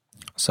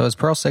 So is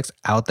Perl 6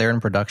 out there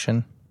in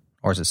production,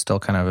 or is it still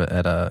kind of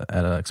at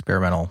an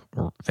experimental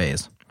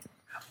phase?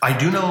 I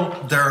do know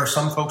there are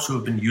some folks who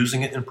have been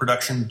using it in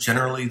production.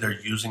 Generally,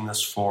 they're using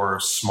this for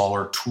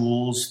smaller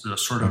tools, the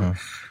sort of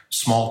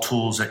small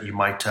tools that you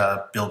might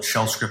build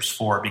shell scripts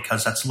for,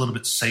 because that's a little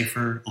bit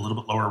safer, a little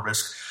bit lower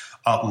risk.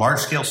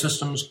 Large-scale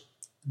systems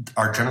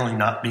are generally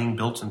not being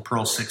built in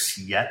Perl 6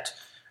 yet.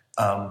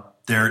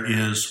 There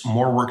is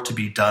more work to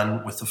be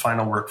done with the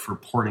final work for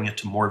porting it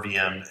to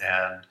MoreVM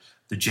and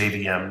the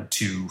JVM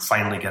to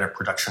finally get it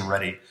production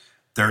ready.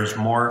 There's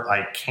more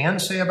I can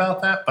say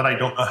about that, but I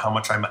don't know how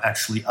much I'm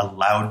actually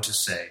allowed to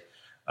say,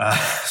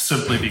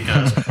 simply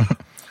because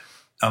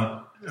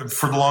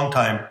for the long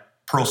time,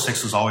 Perl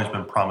 6 has always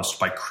been promised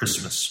by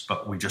Christmas,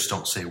 but we just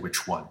don't say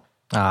which one.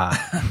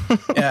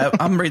 Yeah,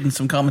 I'm reading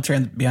some commentary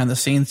behind the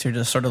scenes here,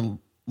 just sort of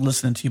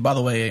listening to you. By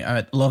the way,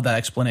 I love that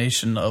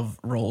explanation of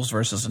roles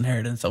versus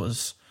inheritance. That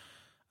was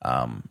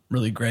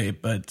really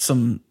great. But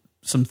some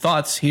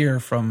thoughts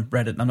here from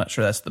Reddit. I'm not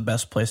sure that's the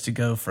best place to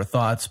go for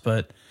thoughts,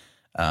 but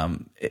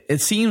it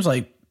seems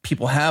like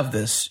people have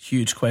this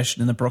huge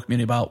question in the Perl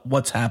community about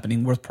what's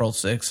happening with Perl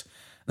 6.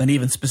 Then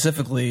even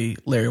specifically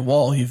Larry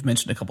Wall, who you've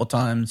mentioned a couple of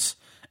times,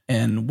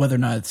 and whether or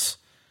not it's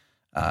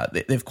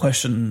they've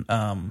questioned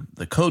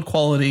the code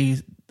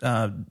quality,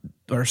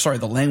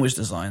 the language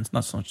designs,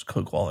 not so much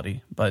code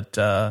quality, but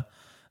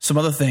some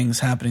other things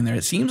happening there.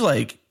 It seems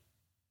like,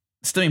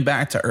 stemming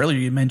back to earlier,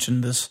 you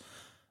mentioned this,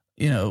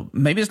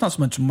 maybe it's not so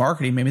much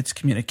marketing, maybe it's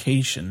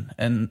communication.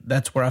 And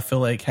that's where I feel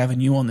like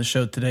having you on the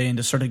show today and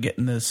just sort of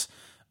getting this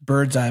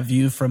bird's eye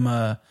view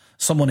from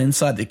someone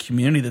inside the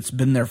community that's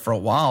been there for a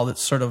while,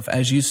 that's sort of,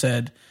 as you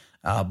said,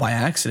 by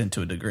accident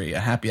to a degree, a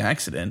happy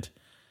accident,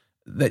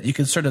 that you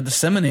can sort of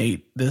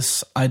disseminate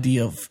this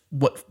idea of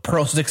what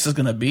Perl 6 is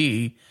going to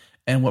be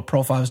and what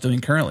Perl 5 is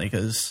doing currently.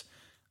 Because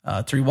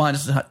to rewind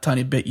just a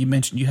tiny bit, you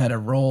mentioned you had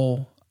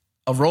roles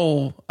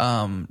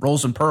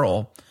in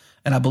Perl,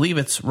 and I believe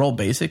it's role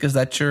basic. Is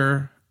that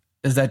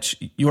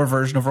your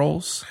version of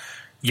roles?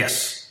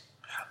 Yes.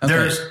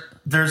 Okay.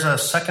 There's a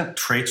second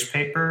traits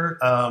paper.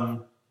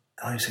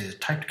 Let me see, is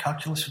it typed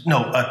calculus?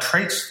 No,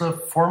 traits, the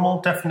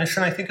formal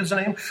definition, I think is the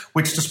name,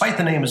 which despite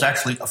the name is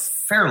actually a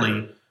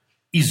fairly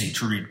easy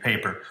to read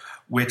paper,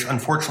 which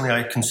unfortunately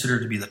I consider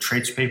to be the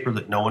traits paper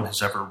that no one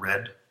has ever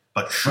read,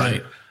 but should.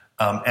 Right.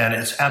 And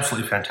it's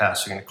absolutely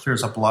fantastic, and it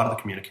clears up a lot of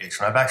the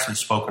communication. I've actually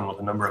spoken with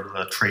a number of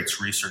the traits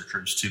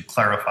researchers to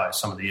clarify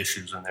some of the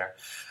issues in there.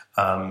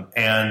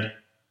 And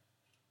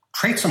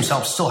traits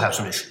themselves still have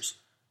some issues.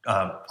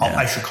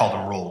 I should call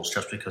them roles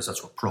just because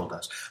that's what Perl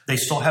does. They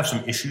still have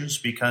some issues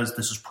because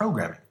this is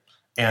programming.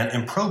 And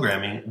in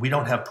programming, we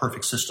don't have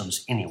perfect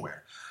systems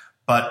anywhere.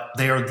 But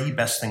they are the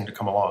best thing to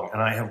come along.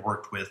 And I have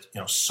worked with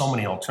so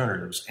many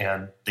alternatives,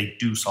 and they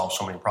do solve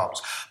so many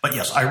problems. But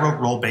yes, I wrote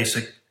Role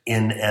Basic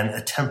in an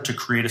attempt to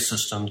create a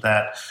system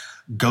that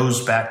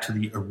goes back to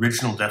the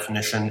original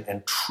definition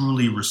and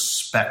truly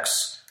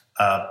respects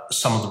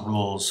some of the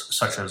rules,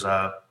 such as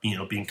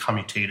being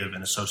commutative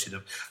and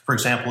associative. For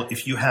example,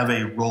 if you have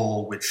a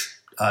role which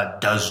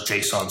does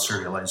JSON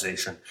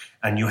serialization,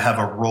 and you have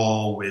a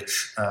role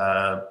which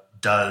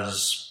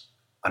does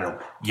YAML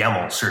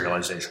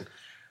serialization,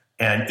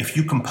 and if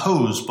you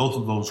compose both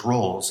of those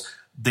roles,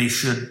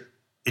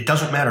 it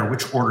doesn't matter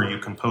which order you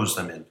compose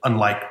them in,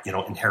 unlike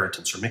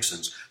inheritance or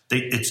mixins.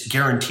 It's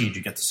guaranteed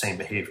you get the same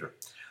behavior.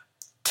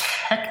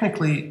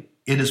 Technically,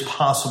 it is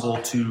possible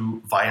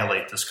to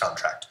violate this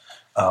contract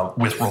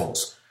with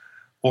roles.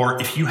 Or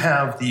if you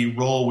have the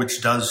role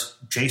which does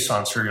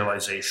JSON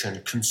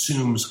serialization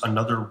consumes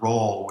another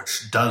role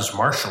which does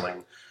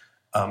marshalling,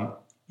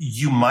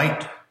 you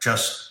might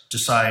just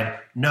decide,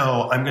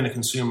 no, I'm going to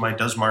consume my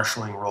does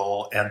marshalling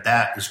role, and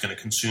that is going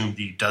to consume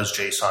the does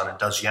JSON and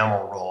does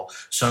YAML role.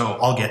 So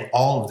I'll get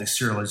all of the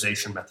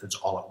serialization methods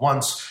all at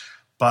once.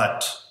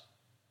 But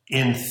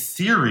in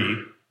theory,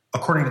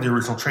 according to the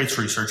original traits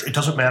research, it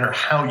doesn't matter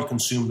how you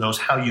consume those,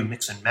 how you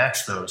mix and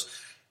match those.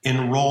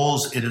 In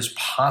roles, it is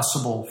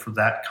possible for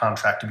that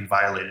contract to be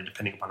violated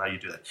depending upon how you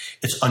do that.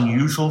 It's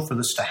unusual for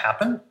this to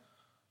happen.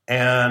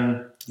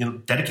 And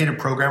dedicated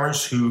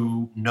programmers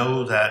who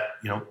know that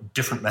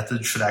different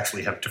methods should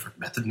actually have different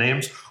method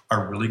names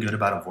are really good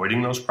about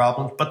avoiding those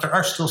problems. But there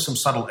are still some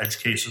subtle edge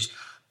cases,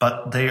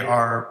 but they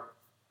are,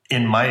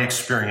 in my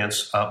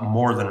experience,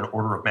 more than an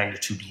order of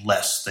magnitude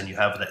less than you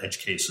have the edge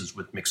cases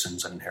with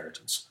mixins and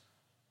inheritance.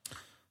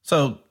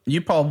 So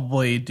you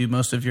probably do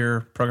most of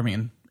your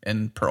programming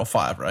in Perl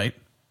 5, right?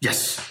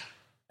 Yes.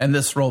 And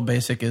this role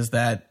basic, is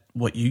that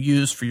what you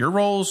use for your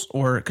roles,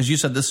 or because you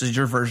said this is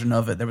your version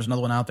of it? There was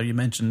another one out there you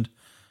mentioned,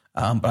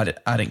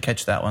 but I didn't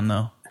catch that one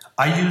though.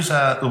 I use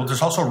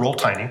there's also Role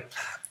Tiny.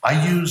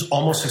 I use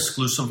almost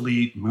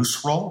exclusively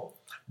Moose Role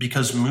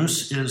because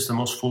Moose is the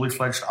most fully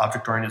fledged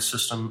object-oriented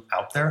system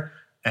out there,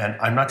 and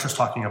I'm not just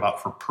talking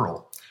about for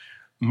Perl.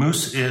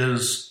 Moose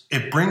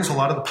it brings a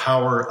lot of the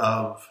power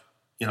of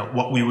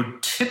what we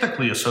would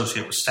typically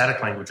associate with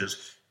static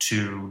languages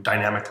to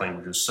dynamic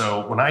languages.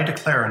 So when I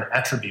declare an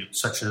attribute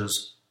such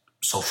as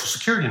social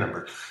security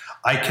number,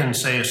 I can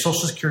say a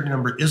social security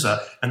number is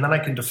and then I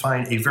can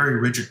define a very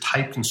rigid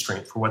type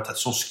constraint for what that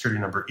social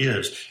security number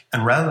is.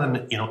 And rather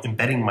than,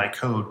 embedding my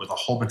code with a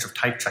whole bunch of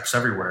type checks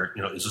everywhere,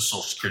 is a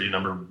social security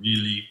number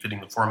really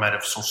fitting the format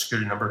of a social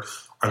security number?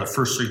 Are the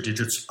first 3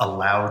 digits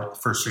allowed,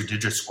 first 3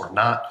 digits or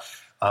not?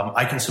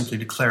 I can simply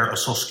declare a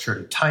social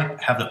security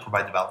type, have that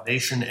provide the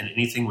validation, and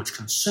anything which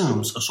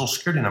consumes a social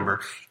security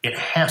number, it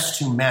has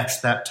to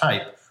match that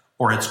type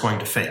or it's going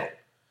to fail.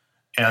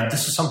 And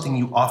this is something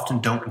you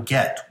often don't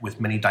get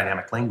with many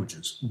dynamic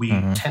languages. We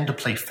tend to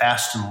play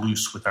fast and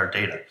loose with our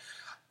data.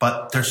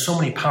 But there's so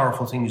many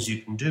powerful things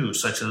you can do,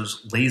 such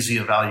as lazy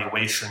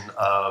evaluation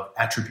of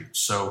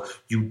attributes. So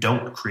you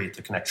don't create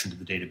the connection to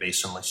the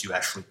database unless you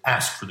actually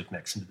ask for the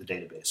connection to the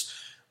database.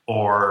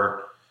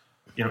 Or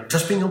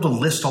just being able to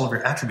list all of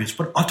your attributes.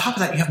 But on top of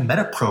that, you have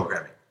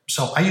metaprogramming.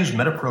 So I use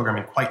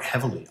metaprogramming quite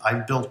heavily. I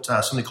built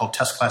something called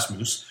Test Class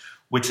Moose,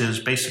 which is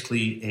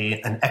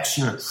basically an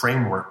XUnit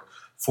framework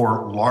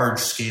for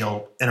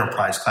large-scale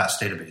enterprise-class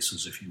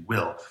databases, if you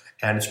will.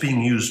 And it's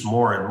being used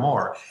more and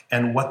more.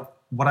 And what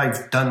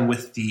I've done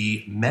with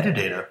the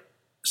metadata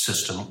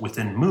system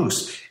within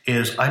Moose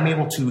is I'm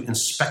able to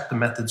inspect the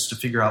methods to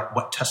figure out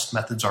what test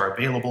methods are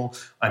available.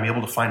 I'm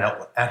able to find out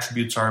what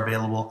attributes are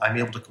available. I'm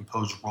able to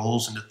compose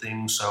roles into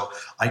things, so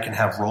I can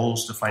have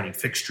roles defining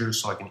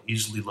fixtures, so I can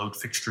easily load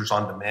fixtures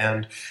on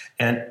demand.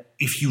 And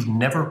if you've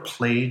never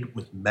played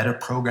with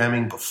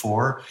metaprogramming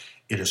before,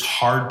 it is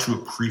hard to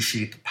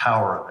appreciate the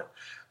power of it.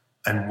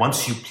 And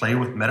once you play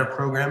with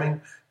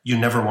metaprogramming, you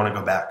never want to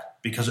go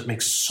back because it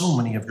makes so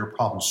many of your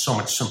problems so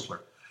much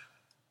simpler.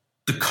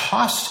 The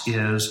cost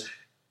is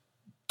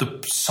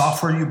the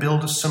software you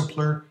build is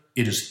simpler,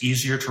 it is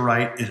easier to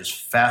write, it is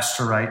fast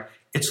to write.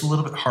 It's a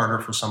little bit harder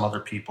for some other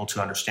people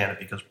to understand it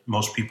because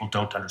most people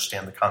don't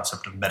understand the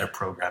concept of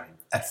metaprogramming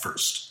at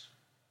first.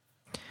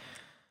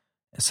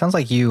 It sounds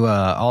like you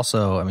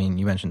also,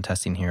 you mentioned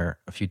testing here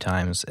a few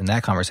times. In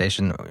that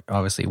conversation,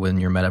 obviously when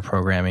you're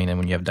metaprogramming and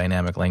when you have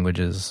dynamic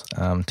languages,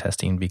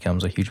 testing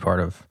becomes a huge part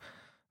of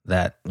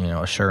that,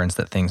 assurance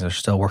that things are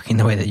still working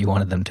the way that you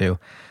wanted them to.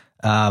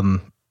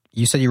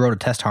 You said you wrote a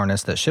test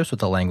harness that ships with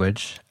the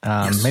language.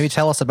 Yes. Maybe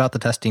tell us about the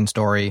testing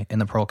story in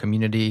the Perl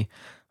community,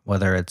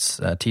 whether it's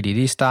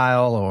TDD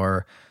style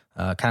or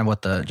kind of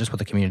what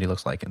the community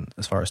looks like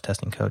as far as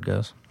testing code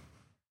goes.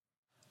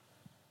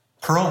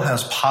 Perl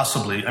has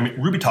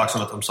Ruby talks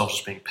about themselves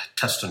as being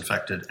test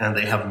infected, and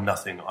they have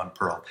nothing on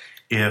Perl.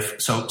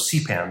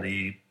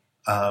 CPAN,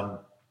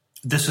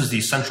 this is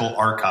the central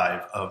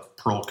archive of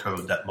Perl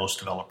code that most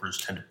developers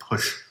tend to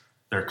push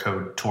their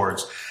code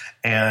towards.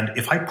 And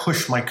if I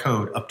push my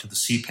code up to the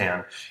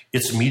CPAN,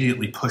 it's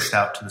immediately pushed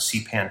out to the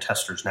CPAN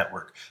testers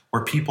network,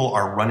 where people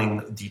are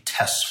running the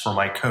tests for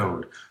my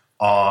code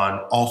on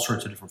all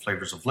sorts of different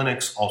flavors of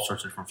Linux, all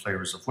sorts of different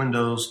flavors of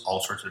Windows, all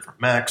sorts of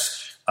different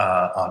Macs,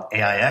 on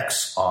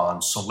AIX,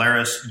 on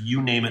Solaris,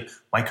 you name it.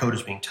 My code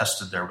is being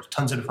tested there with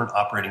tons of different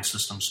operating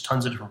systems,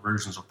 tons of different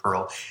versions of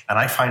Perl, and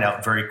I find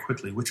out very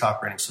quickly which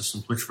operating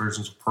systems, which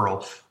versions of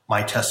Perl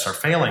my tests are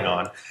failing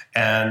on,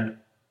 and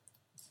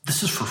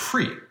this is for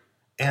free.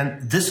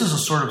 And this is a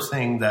sort of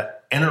thing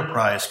that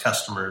enterprise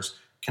customers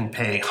can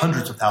pay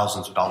hundreds of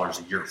thousands of dollars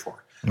a year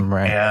for.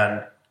 Right.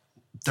 And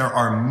there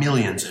are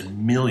millions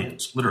and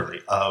millions,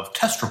 literally, of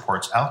test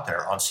reports out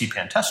there on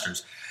CPAN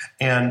testers.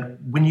 And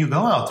when you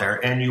go out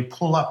there and you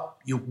pull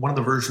up one of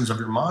the versions of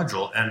your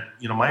module, and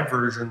my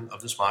version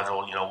of this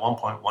module,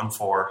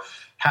 1.14,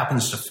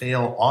 happens to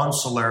fail on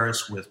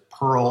Solaris with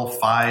Perl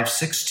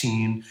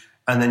 5.16,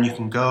 and then you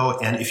can go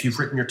and if you've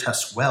written your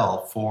tests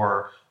well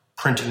for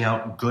printing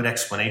out good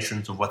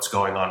explanations of what's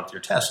going on with your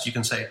test, you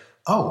can say,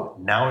 oh,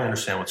 now I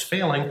understand what's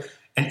failing.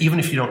 And even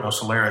if you don't know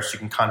Solaris, you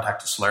can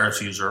contact a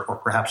Solaris user or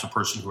perhaps a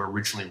person who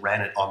originally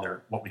ran it on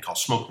their what we call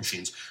smoke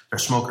machines, their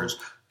smokers,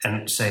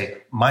 and say,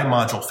 my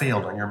module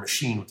failed on your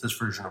machine with this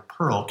version of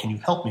Perl. Can you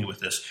help me with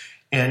this?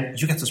 And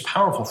you get this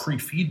powerful free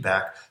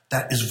feedback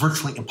that is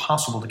virtually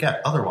impossible to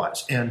get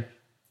otherwise. And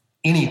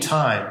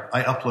anytime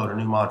I upload a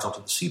new module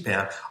to the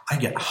CPAN, I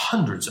get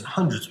hundreds and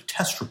hundreds of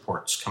test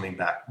reports coming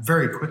back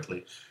very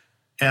quickly.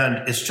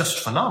 And it's just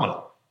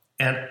phenomenal.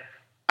 And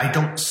I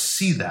don't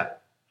see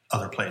that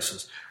other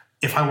places.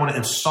 If I want to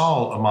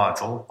install a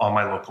module on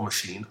my local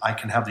machine, I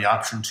can have the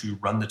option to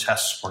run the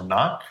tests or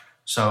not.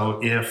 So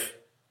if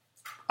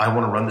I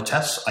want to run the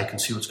tests, I can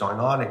see what's going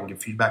on. I can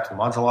give feedback to the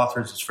module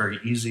authors. It's very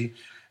easy.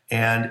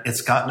 And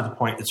it's gotten to the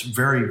point it's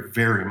very,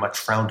 very much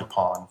frowned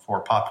upon for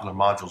popular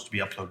modules to be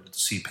uploaded to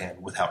the CPAN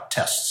without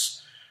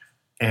tests.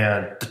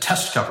 And the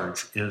test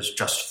coverage is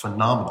just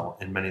phenomenal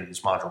in many of these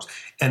modules.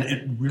 And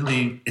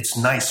it's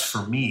nice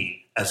for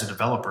me as a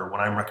developer when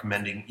I'm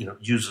recommending,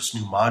 use this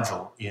new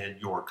module in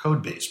your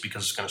code base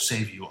because it's going to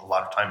save you a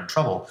lot of time and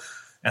trouble.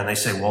 And they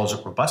say, well, is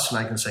it robust? And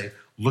I can say,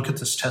 look at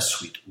this test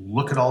suite.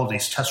 Look at all of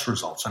these test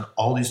results on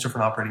all these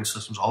different operating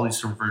systems, all these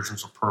different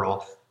versions of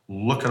Perl.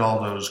 Look at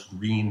all those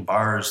green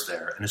bars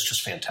there. And it's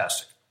just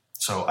fantastic.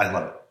 So I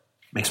love it.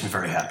 Makes me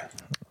very happy.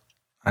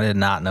 I did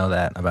not know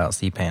that about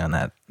CPAN,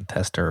 that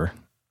tester.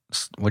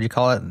 What do you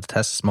call it?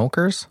 Test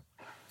smokers?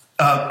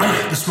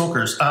 The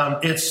smokers.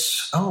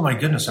 Oh my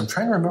goodness, I'm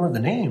trying to remember the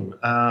name.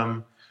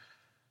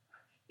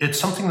 It's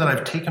something that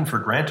I've taken for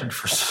granted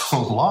for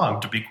so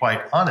long, to be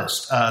quite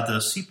honest. The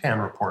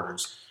CPAN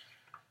reporters.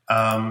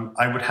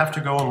 I would have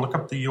to go and look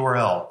up the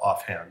URL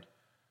offhand.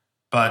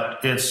 But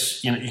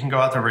it's, you can go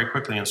out there very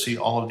quickly and see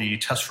all of the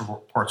test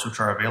reports which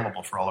are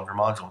available for all of your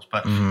modules.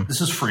 But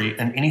this is free,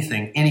 and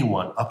anything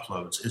anyone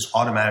uploads is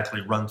automatically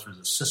run through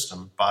the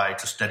system by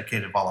just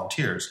dedicated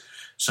volunteers.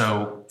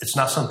 So it's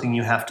not something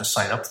you have to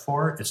sign up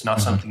for. It's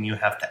not something you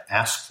have to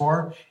ask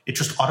for. It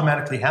just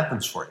automatically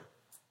happens for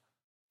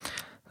you.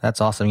 That's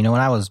awesome.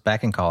 When I was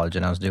back in college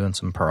and I was doing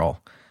some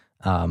Perl,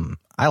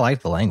 I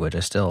liked the language.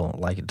 I still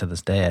like it to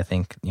this day. I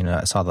think,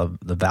 I saw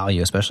the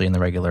value, especially in the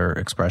regular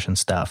expression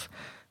stuff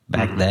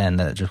back then,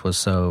 that it just was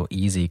so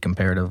easy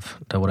comparative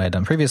to what I had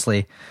done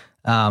previously.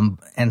 And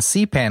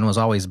CPAN was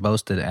always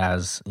boasted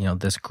as,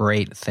 this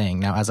great thing.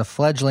 Now, as a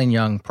fledgling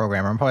young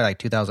programmer, I'm probably like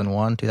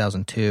 2001,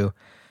 2002.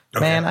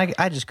 Okay. Man,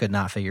 I just could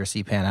not figure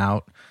CPAN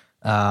out.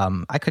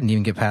 I couldn't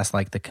even get past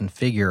like the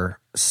configure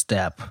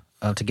step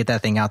to get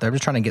that thing out there. I'm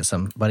just trying to get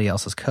somebody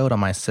else's code on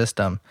my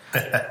system.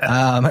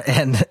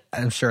 And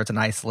I'm sure it's an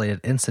isolated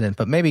incident,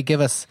 but maybe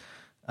give us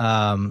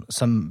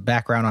some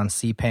background on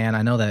CPAN.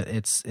 I know that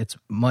it's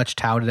much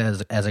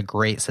touted as a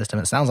great system.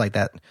 It sounds like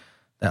that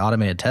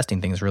automated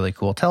testing thing is really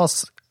cool. Tell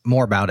us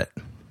more about it.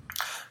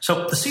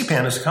 So the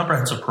CPAN is a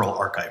comprehensive Perl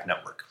archive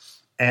network.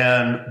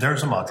 And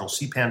there's a module,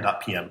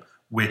 cpan.pm,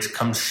 which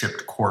comes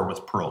shipped core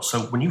with Perl.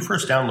 So when you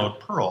first download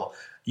Perl,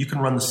 you can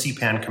run the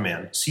CPAN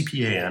command,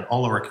 CPAN,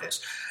 all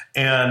lowercase.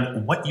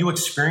 And what you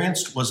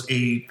experienced was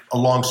a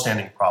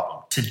long-standing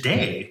problem.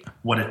 Today,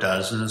 what it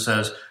does is it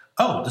says,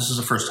 oh, this is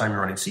the first time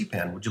you're running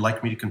CPAN. Would you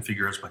like me to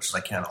configure as much as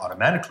I can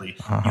automatically?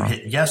 You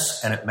hit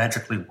yes, and it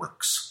magically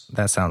works.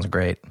 That sounds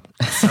great.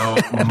 So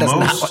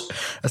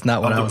that's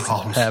not what I was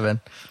having.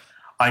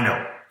 I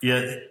know.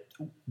 Yeah.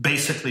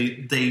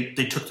 Basically,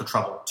 they took the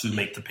trouble to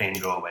make the pain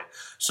go away.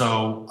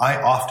 So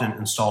I often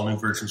install new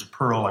versions of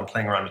Perl. I'm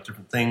playing around with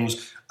different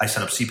things. I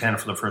set up CPAN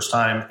for the first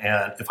time,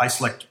 and if I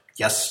select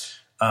yes,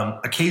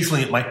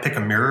 occasionally it might pick a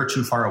mirror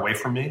too far away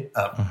from me.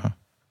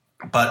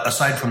 But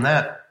aside from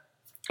that,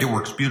 it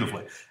works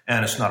beautifully,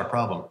 and it's not a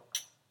problem.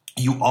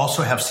 You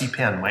also have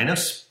CPAN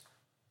minus.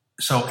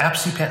 So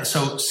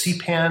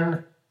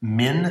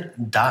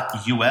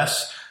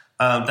cpanmin.us,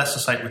 that's the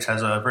site which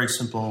has a very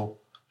simple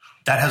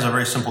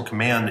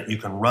command that you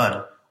can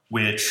run,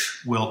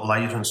 which will allow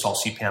you to install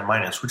CPAN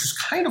minus, which is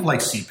kind of like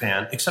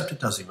CPAN, except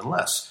it does even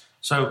less.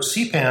 So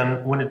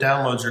CPAN, when it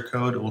downloads your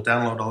code, it will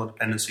download all the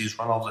dependencies,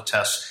 run all the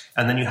tests,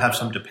 and then you have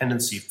some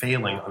dependency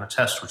failing on a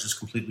test which is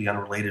completely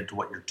unrelated to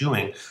what you're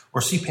doing.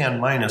 Or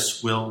CPAN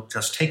minus will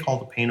just take all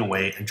the pain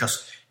away and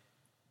just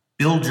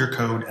build your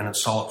code and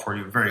install it for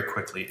you very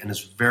quickly, and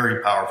is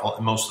very powerful,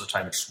 and most of the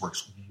time it just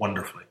works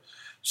wonderfully.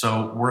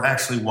 So we're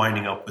actually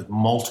winding up with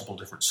multiple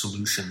different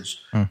solutions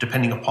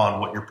depending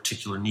upon what your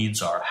particular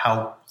needs are.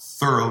 How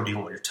thorough do you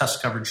want your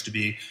test coverage to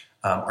be?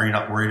 Are you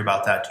not worried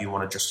about that? Do you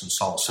want to just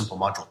install a simple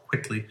module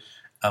quickly?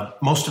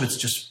 Most of it's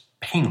just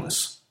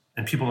painless,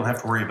 and people don't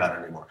have to worry about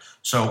it anymore.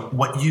 So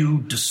what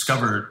you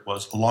discovered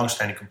was a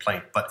long-standing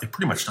complaint, but it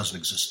pretty much doesn't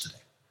exist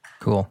today.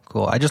 Cool.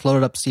 I just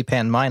loaded up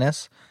CPAN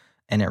minus,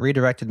 and it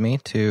redirected me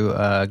to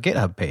a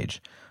GitHub page.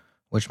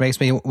 Which makes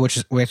me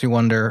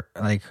wonder,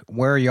 like,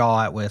 where are y'all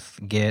at with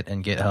Git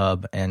and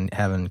GitHub and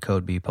having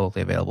code be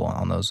publicly available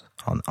on those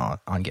on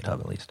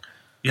GitHub at least?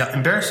 Yeah,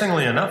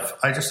 embarrassingly enough,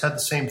 I just had the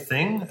same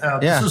thing. Is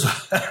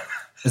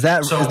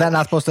that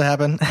not supposed to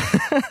happen?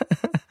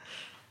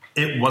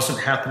 It wasn't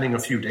happening a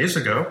few days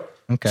ago.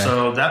 Okay.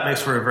 So that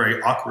makes for a very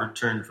awkward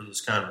turn for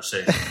this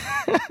conversation.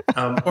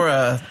 Or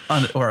a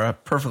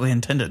perfectly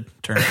intended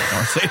turn for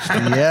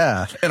conversation.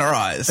 Yeah. In our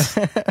eyes.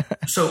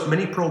 So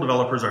many Perl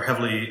developers are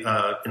heavily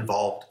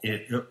involved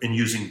in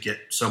using Git.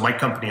 So my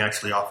company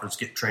actually offers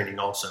Git training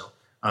also,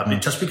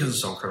 just because it's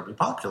so incredibly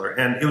popular.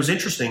 And it was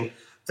interesting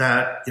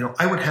that,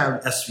 I would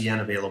have SVN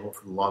available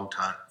for the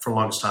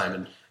longest time.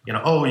 And, you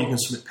can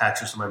submit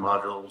patches to my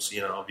modules,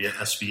 via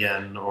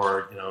SVN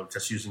or,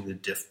 just using the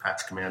diff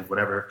patch command,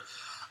 whatever.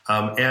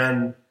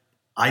 And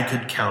I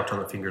could count on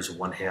the fingers of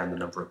one hand the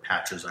number of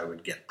patches I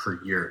would get per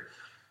year.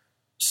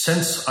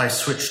 Since I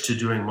switched to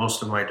doing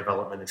most of my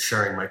development and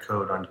sharing my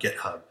code on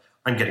GitHub,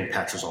 I'm getting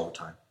patches all the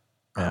time.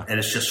 Yeah. And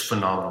it's just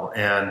phenomenal.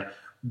 And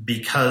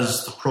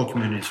because the Perl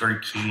community is very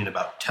keen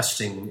about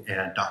testing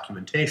and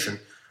documentation,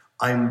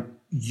 I'm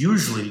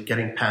usually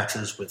getting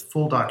patches with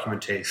full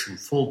documentation,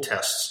 full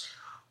tests.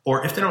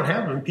 Or if they don't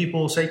have them,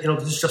 people will say,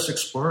 this is just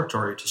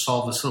exploratory to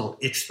solve this little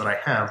itch that I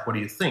have. What do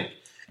you think?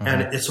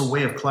 And it's a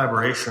way of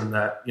collaboration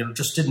that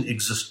just didn't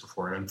exist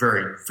before, and I'm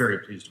very, very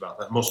pleased about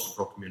that. Most of the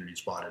Perl community's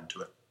bought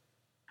into it.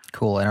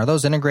 Cool. And are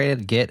those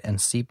integrated Git and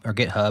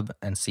GitHub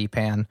and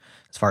CPAN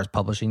as far as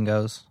publishing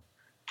goes?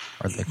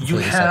 Or are they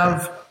completely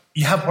separate?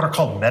 You have what are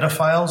called meta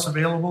files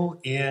available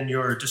in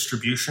your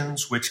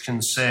distributions, which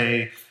can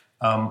say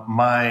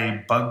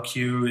my bug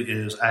queue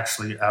is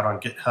actually out on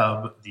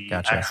GitHub. The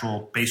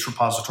actual base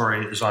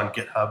repository is on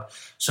GitHub.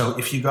 So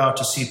if you go out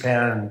to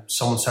CPAN and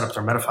someone set up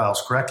their meta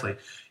files correctly,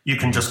 you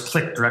can just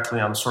click directly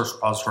on the source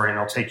repository and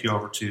it'll take you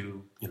over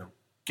to,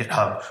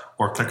 GitHub,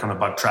 or click on the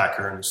bug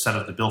tracker, and instead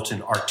of the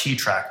built-in RT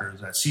tracker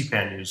that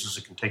CPAN uses,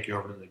 it can take you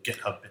over to the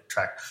GitHub bit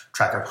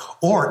tracker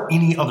or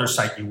any other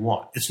site you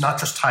want. It's not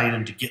just tied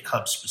into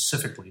GitHub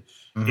specifically.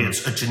 Mm-hmm.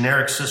 It's a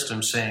generic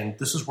system saying,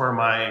 this is where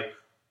my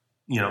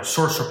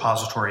source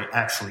repository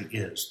actually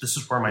is. This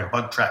is where my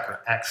bug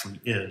tracker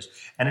actually is.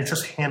 And it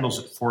just handles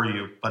it for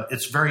you. But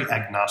it's very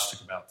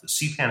agnostic about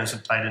this. CPAN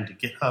isn't tied into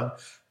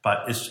GitHub,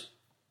 but it's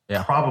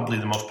probably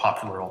the most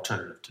popular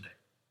alternative today.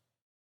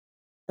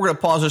 We're going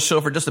to pause the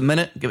show for just a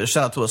minute, give a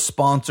shout out to a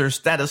sponsor.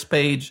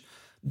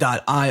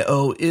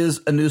 Statuspage.io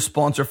is a new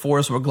sponsor for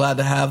us. We're glad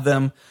to have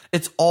them.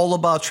 It's all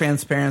about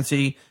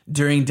transparency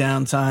during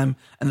downtime.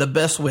 And the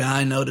best way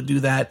I know to do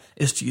that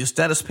is to use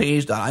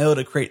statuspage.io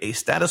to create a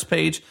status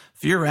page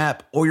for your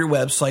app or your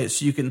website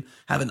so you can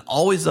have an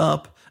always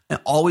up and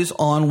always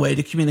on way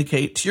to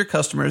communicate to your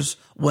customers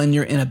when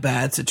you're in a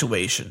bad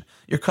situation.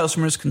 Your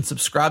customers can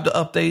subscribe to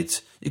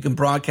updates. You can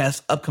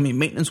broadcast upcoming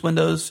maintenance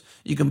windows.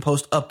 You can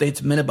post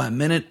updates minute by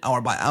minute,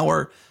 hour by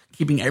hour,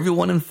 keeping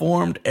everyone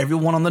informed,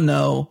 everyone on the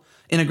know.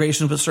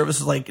 Integrations with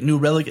services like New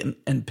Relic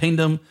and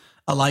Pingdom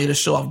allow you to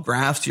show off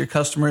graphs to your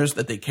customers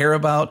that they care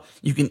about.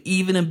 You can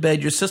even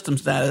embed your system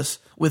status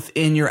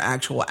within your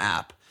actual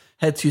app.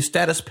 Head to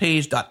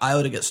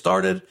statuspage.io to get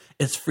started.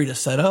 It's free to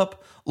set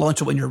up.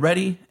 Launch it when you're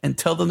ready and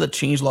tell them that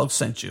Changelog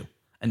sent you.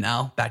 And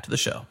now back to the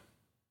show.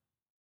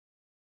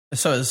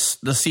 So does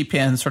the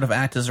CPAN sort of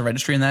act as a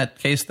registry in that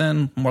case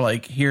then? More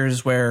like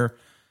here's where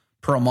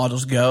Perl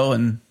modules go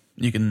and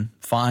you can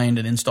find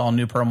and install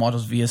new Perl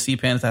modules via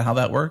CPAN. Is that how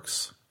that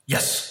works?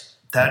 Yes,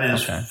 that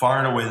is far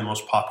and away the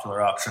most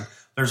popular option.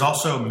 There's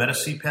also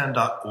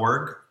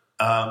metacpan.org.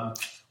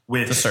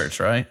 With the search,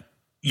 right?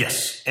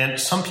 Yes, and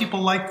some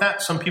people like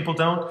that, some people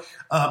don't.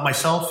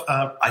 Myself,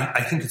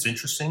 I think it's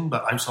interesting,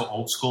 but I'm so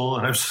old school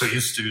and I'm so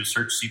used to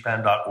search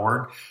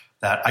cpan.org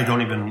that I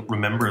don't even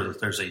remember that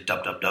there's a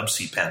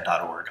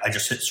www.cpan.org. I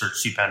just hit search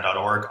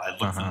cpan.org. I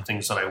look for the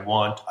things that I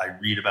want. I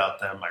read about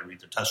them. I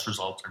read the test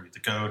results. I read the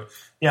code.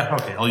 Yeah,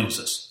 okay, I'll use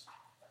this.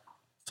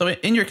 So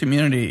in your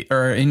community,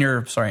 or in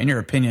your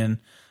opinion,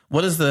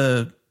 what is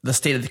the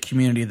state of the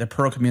community, the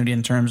Perl community,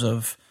 in terms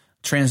of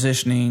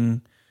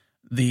transitioning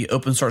the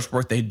open source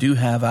work they do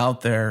have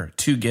out there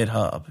to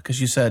GitHub? Because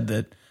you said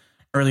that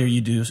earlier you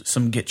do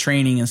some Git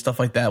training and stuff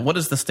like that. What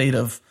is the state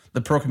of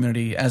the Perl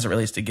community as it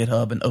relates to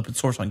GitHub and open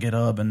source on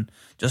GitHub and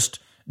just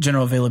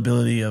general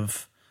availability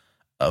of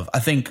I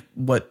think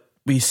what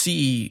we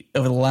see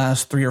over the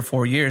last 3 or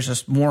 4 years,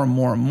 just more and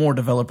more and more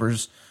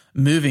developers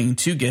moving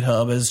to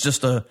GitHub as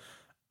just a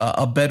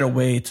better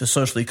way to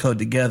socially code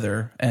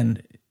together.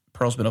 And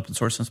Perl's been open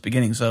source since the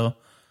beginning, so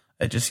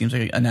it just seems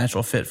like a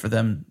natural fit for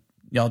them,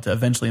 y'all, to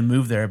eventually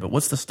move there. But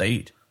what's the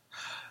state?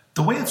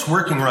 The way it's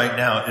working right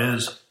now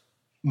is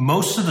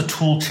most of the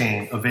tool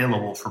chain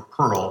available for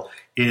Perl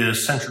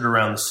is centered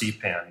around the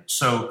CPAN.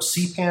 So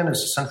CPAN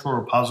is a central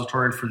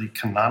repository for the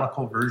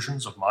canonical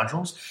versions of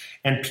modules,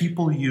 and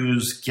people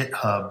use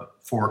GitHub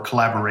for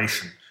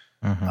collaboration.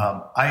 Mm-hmm.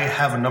 I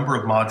have a number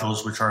of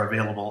modules which are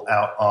available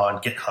out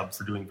on GitHub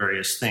for doing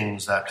various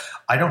things that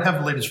I don't have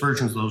the latest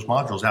versions of those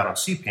modules out on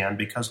CPAN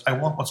because I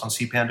want what's on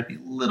CPAN to be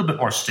a little bit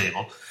more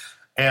stable.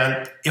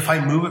 And if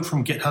I move it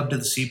from GitHub to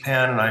the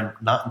CPAN and I'm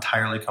not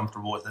entirely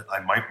comfortable with it,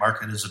 I might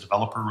mark it as a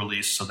developer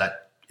release so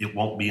that it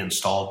won't be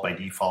installed by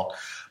default.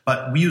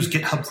 But we use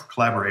GitHub for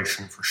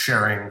collaboration, for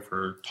sharing,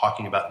 for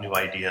talking about new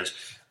ideas.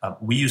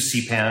 We use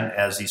CPAN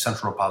as the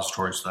central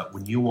repository so that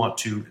when you want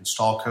to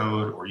install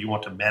code or you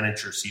want to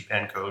manage your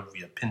CPAN code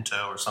via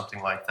Pinto or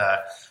something like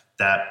that,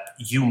 that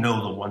you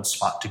know the one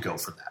spot to go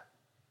for that.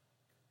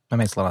 That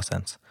makes a lot of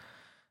sense.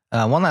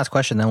 One last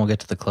question, then we'll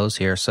get to the close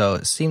here. So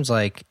it seems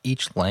like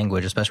each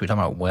language, especially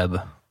talking about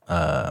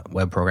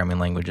web programming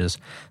languages,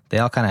 they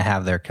all kind of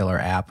have their killer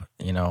app.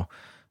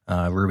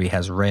 Ruby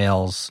has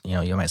Rails.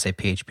 You might say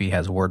PHP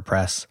has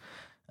WordPress.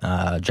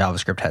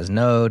 JavaScript has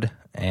Node,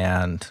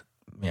 and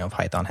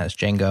Python has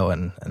Django,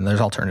 and there's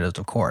alternatives,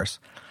 of course.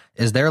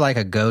 Is there like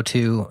a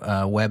go-to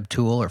web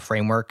tool or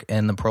framework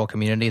in the Perl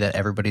community that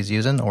everybody's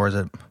using, or is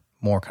it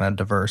more kind of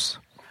diverse?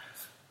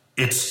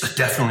 It's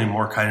definitely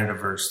more kind of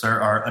diverse.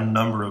 There are a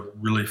number of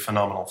really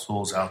phenomenal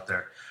tools out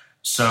there.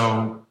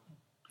 So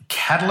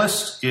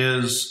Catalyst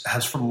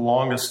has for the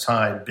longest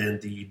time been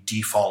the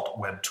default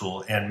web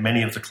tool, and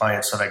many of the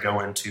clients that I go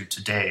into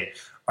today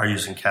are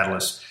using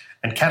Catalyst.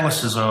 And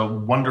Catalyst is a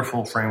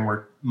wonderful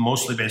framework,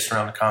 mostly based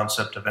around the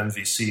concept of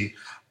MVC.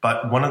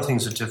 But one of the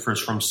things that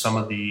differs from some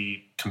of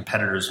the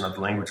competitors in other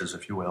languages,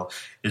 if you will,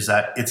 is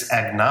that it's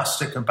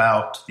agnostic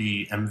about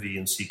the MV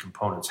and C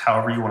components,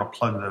 however you want to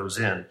plug those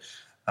in.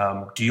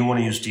 Do you want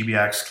to use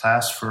DBX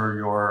class for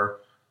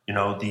your,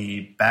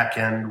 the back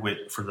end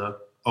for the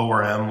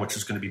ORM, which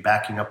is going to be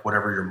backing up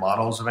whatever your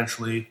model is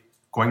eventually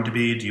going to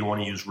be? Do you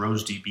want to use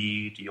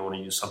RoseDB? Do you want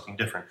to use something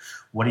different?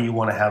 What do you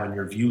want to have in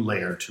your view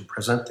layer to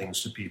present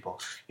things to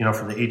people?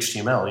 For the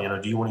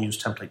HTML, do you want to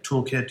use Template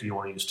Toolkit? Do you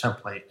want to use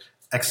Template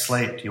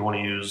Xslate? Do you want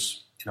to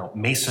use,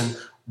 Mason?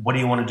 What do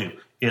you want to do?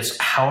 It's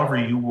however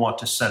you want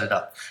to set it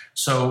up.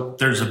 So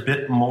there's a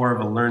bit more of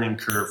a learning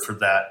curve for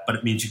that, but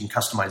it means you can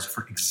customize it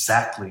for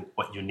exactly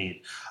what you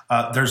need.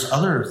 There's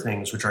other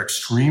things which are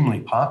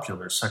extremely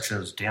popular, such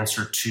as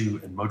Dancer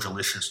 2 and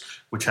Modulicious,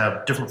 which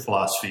have different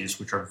philosophies,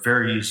 which are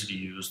very easy to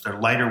use. They're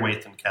lighter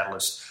weight than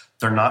Catalyst.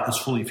 They're not as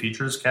fully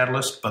featured as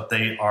Catalyst, but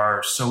they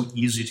are so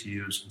easy to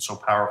use and so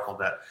powerful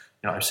that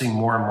I'm seeing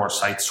more and more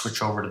sites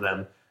switch over to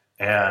them,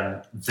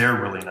 and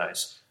they're really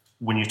nice.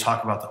 When you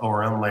talk about the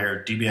ORM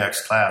layer,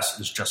 DBX class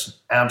is just an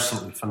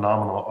absolutely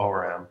phenomenal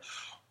ORM.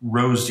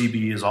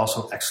 RoseDB is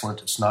also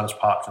excellent. It's not as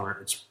popular.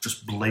 It's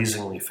just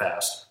blazingly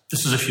fast.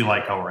 This is if you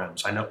like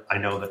ORMs. I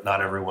know that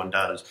not everyone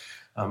does.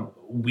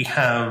 We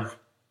have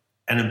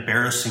an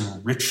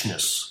embarrassing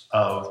richness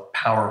of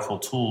powerful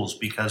tools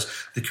because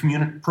the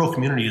Perl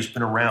community has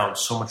been around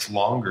so much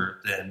longer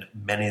than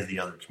many of the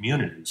other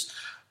communities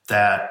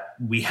that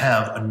we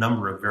have a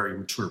number of very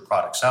mature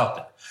products out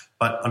there.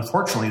 But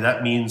unfortunately,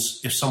 that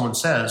means if someone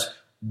says,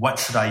 what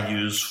should I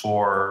use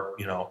for,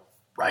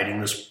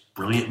 writing this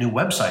brilliant new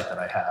website that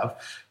I have?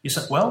 You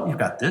said, well, you've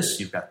got this,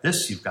 you've got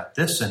this, you've got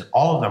this, and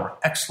all of them are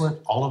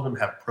excellent. All of them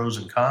have pros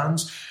and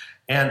cons.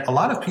 And a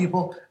lot of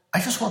people,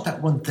 I just want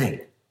that one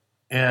thing.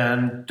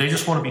 And they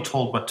just want to be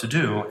told what to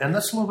do. And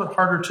that's a little bit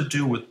harder to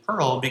do with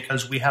Perl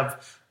because we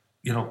have,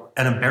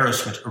 an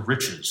embarrassment of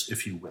riches,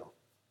 if you will.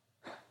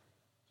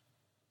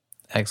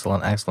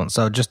 Excellent.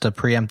 So just to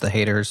preempt the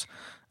haters,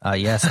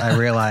 yes, I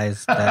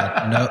realize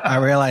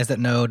that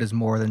Node is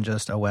more than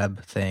just a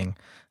web thing.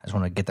 I just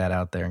want to get that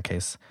out there in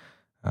case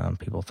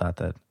people thought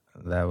that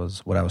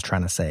was what I was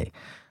trying to say.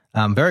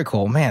 Very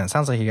cool, man. It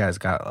sounds like you guys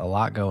got a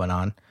lot going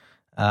on.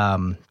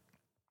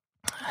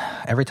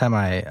 Every time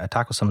I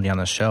talk with somebody on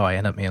the show, I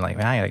end up being like,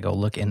 man, I got to go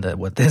look into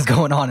what is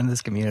going on in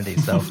this community.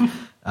 So,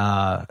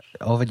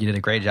 Ovid, you did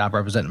a great job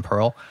representing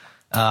Perl.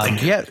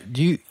 Thank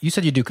you. You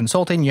said you do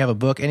consulting. You have a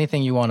book.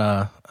 Anything you want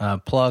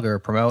to plug or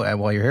promote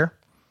while you're here?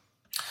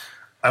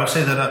 I would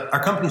say that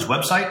our company's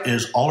website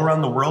is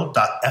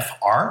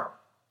allaroundtheworld.fr.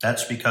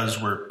 That's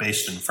because we're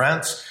based in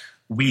France.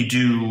 We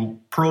do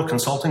Perl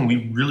consulting.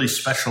 We really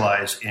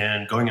specialize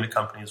in going into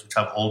companies which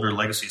have older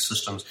legacy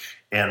systems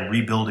and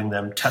rebuilding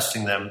them,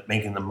 testing them,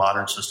 making the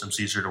modern systems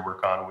easier to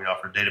work on. We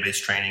offer database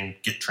training,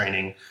 Git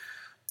training.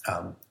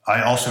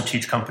 I also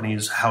teach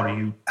companies how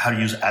to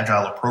use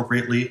Agile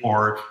appropriately,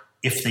 or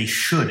if they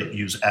should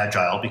use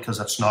Agile, because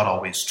that's not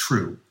always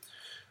true.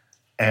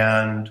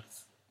 And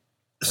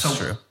so that's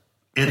true.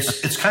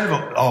 It's kind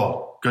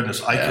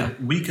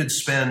of we could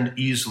spend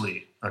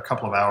easily a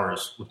couple of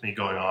hours with me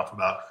going off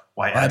about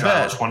why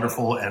Agile is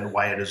wonderful and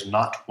why it is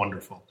not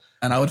wonderful.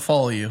 And I would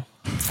follow you.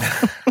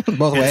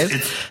 Both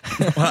ways?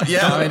 Well,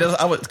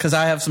 yeah, because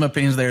I have some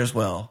opinions there as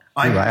well.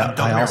 I'm a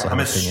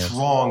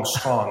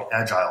strong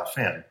Agile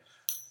fan,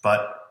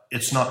 but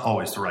it's not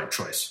always the right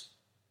choice.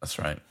 That's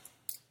right.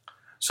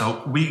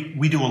 So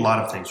we do a lot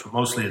of things, but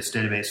mostly it's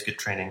database, Git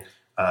training,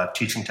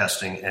 teaching,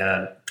 testing,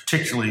 and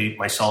particularly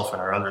myself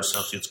and our other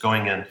associates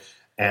going in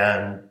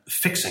and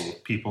fixing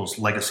people's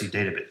legacy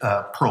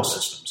Perl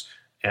systems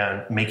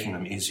and making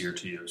them easier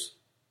to use.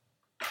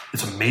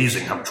 It's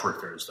amazing how much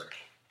work there is there.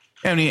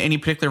 Any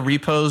particular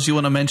repos you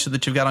want to mention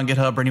that you've got on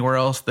GitHub or anywhere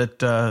else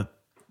that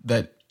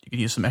you can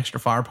use some extra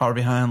firepower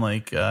behind,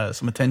 like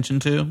some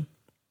attention to?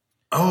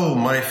 Oh,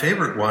 my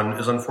favorite one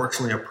is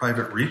unfortunately a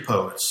private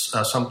repo. It's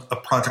a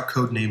project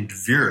code named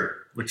Vir,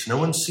 which no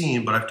one's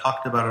seen, but I've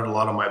talked about it a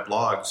lot on my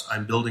blogs.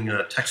 I'm building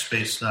a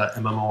text-based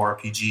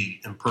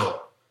MMORPG in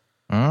Perl.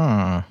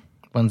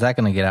 When's that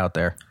going to get out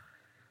there?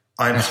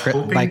 I'm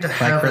hoping to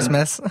have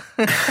Christmas.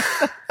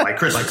 By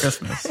Christmas. By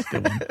Christmas.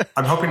 Good one.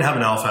 I'm hoping to have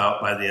an alpha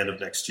out by the end of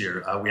next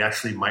year. We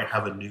actually might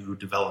have a new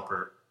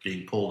developer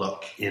being pulled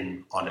up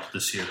on it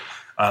this year.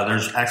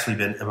 There's actually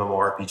been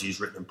MMORPGs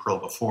written in Perl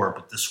before,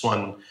 but this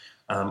one,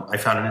 I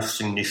found an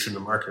interesting niche in the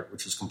market,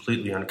 which is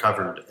completely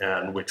uncovered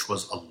and which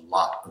was a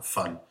lot of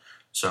fun.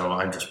 So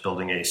I'm just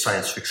building a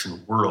science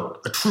fiction world,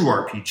 a true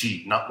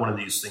RPG, not one of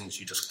these things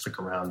you just click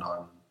around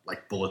on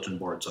like bulletin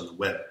boards on the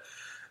web,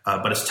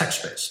 but it's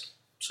text-based.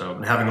 So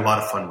I'm having a lot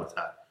of fun with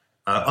that.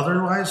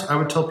 Otherwise, I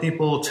would tell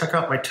people, check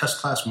out my test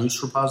class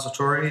Moose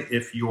repository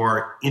if you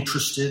are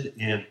interested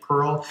in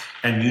Perl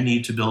and you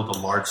need to build a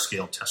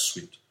large-scale test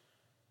suite.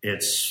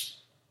 It's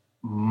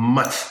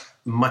much,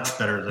 much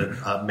better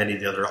than many of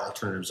the other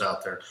alternatives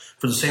out there.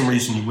 For the same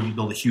reason you wouldn't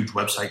build a huge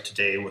website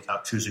today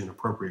without choosing an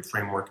appropriate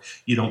framework,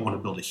 you don't want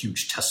to build a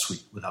huge test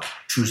suite without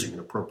choosing an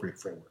appropriate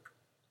framework.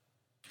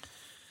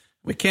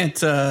 We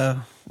can't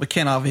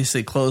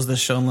obviously close this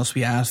show unless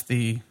we ask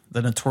the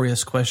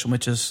notorious question,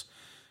 which is,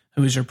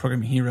 who is your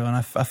programming hero? And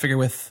I figure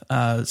with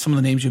some of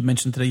the names you've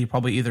mentioned today, you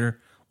probably either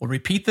will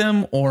repeat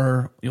them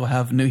or you'll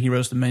have new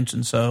heroes to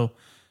mention. So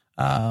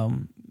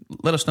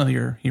let us know who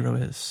your hero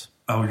is.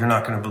 Oh, you're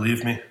not going to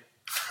believe me?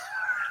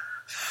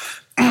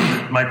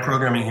 My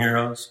programming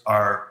heroes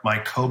are my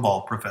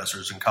COBOL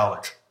professors in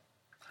college.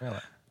 Really?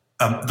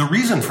 The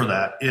reason for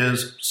that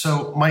is,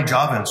 so my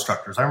Java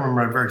instructors, I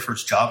remember my very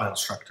first Java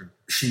instructor,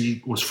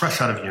 she was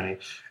fresh out of uni,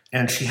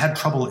 and she had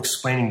trouble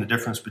explaining the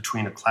difference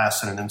between a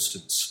class and an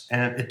instance.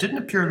 And it didn't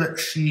appear that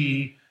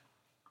she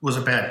was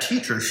a bad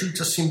teacher. She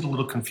just seemed a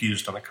little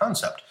confused on the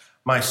concept.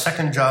 My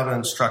second Java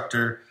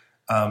instructor,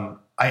 I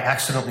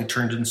accidentally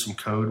turned in some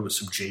code with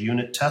some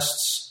JUnit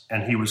tests,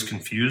 and he was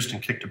confused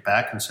and kicked it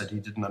back and said he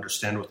didn't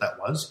understand what that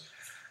was.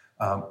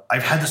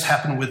 I've had this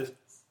happen with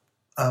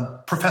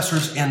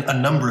professors in a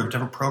number of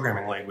different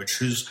programming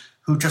languages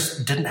who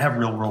just didn't have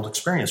real-world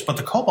experience. But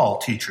the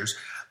COBOL teachers,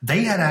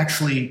 they had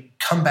actually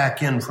come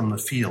back in from the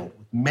field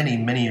with many,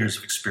 many years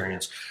of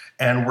experience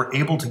and were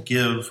able to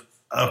give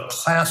a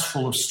class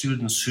full of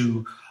students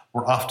who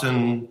were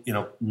often,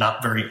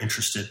 not very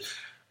interested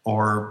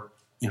or,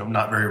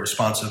 not very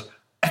responsive,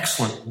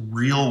 excellent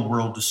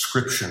real-world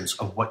descriptions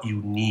of what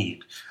you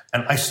need.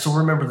 And I still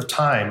remember the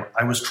time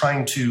I was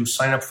trying to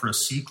sign up for a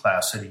C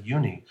class at a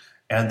uni,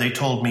 and they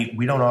told me,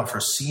 we don't offer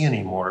C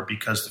anymore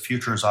because the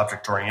future is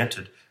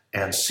object-oriented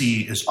and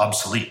C is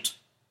obsolete.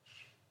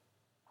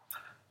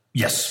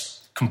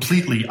 Yes,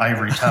 completely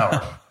ivory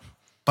tower.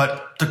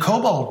 But the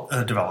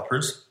COBOL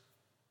developers,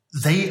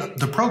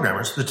 the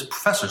programmers, the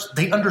professors,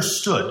 they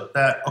understood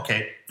that,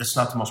 okay, it's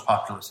not the most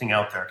popular thing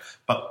out there,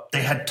 but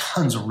they had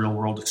tons of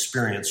real-world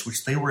experience,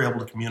 which they were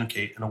able to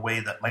communicate in a way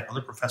that my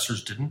other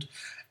professors didn't.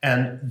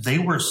 And they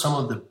were some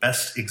of the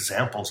best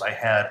examples I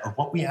had of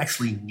what we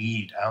actually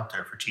need out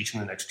there for teaching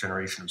the next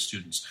generation of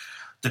students.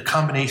 The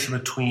combination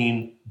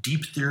between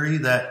deep theory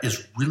that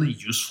is really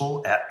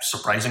useful at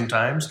surprising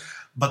times,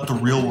 but the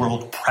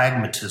real-world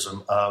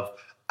pragmatism of,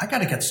 I got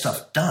to get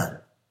stuff done.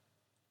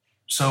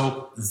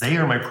 So they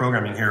are my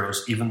programming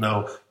heroes, even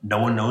though no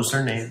one knows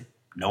their name,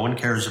 no one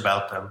cares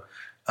about them.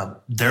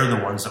 They're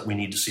the ones that we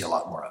need to see a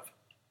lot more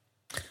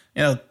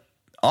of.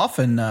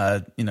 Often,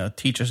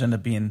 teachers end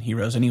up being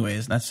heroes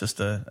anyways, and that's just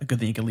a good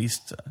thing. You can at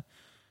least,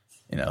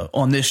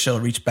 on this show,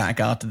 reach back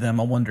out to them.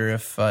 I wonder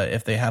if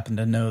they happen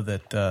to know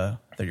that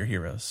they're your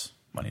heroes,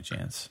 by any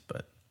chance.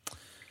 But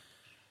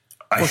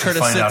I should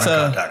find out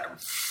and contact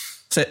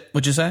them.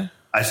 What'd you say?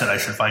 I said I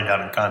should find out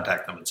and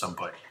contact them at some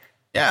point.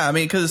 Yeah, I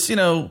mean, because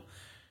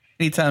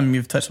anytime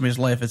you've touched somebody's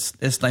life,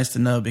 it's nice to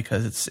know,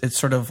 because it's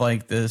sort of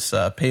like this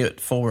pay it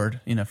forward,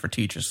 for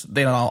teachers.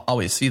 They don't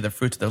always see the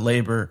fruits of their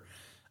labor.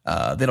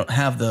 They don't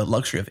have the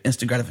luxury of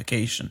instant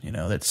gratification.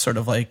 That's sort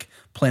of like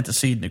plant a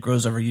seed and it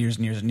grows over years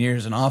and years and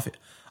years. And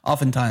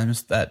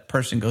oftentimes that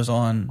person goes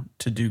on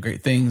to do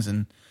great things,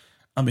 and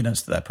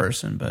unbeknownst to that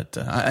person. But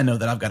I know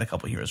that I've got a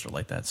couple of heroes who are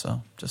like that.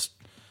 So just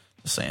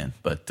saying.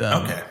 But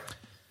okay.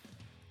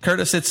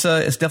 Curtis, it's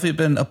definitely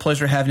been a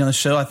pleasure having you on the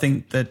show. I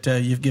think that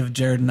you've given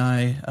Jerod and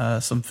I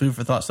some food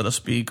for thought, so to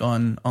speak,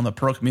 on the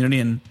Perl community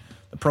and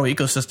the Perl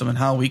ecosystem, and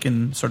how we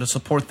can sort of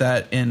support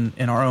that in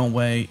our own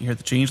way here at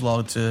the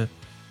Changelog to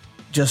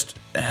just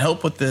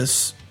help with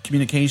this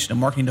communication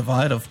and marketing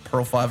divide of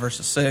Perl 5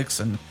 versus 6,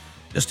 and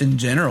just in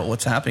general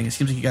what's happening. It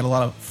seems like you got a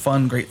lot of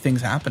fun, great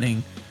things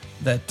happening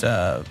that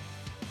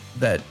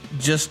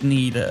just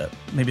need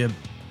maybe a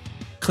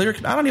clear.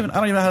 I don't even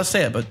know how to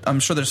say it, but I'm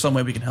sure there's some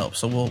way we can help.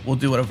 So we'll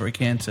do whatever we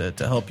can to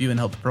help you and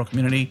help the Perl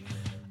community.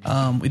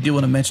 We do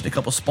want to mention a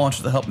couple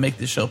sponsors to help make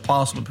this show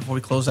possible before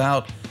we close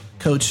out.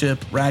 CodeShip,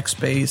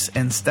 Rackspace,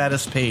 and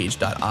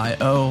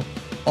StatusPage.io,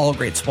 all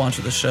great sponsors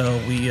of the show.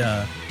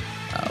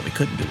 We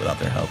couldn't do it without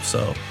their help.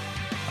 So,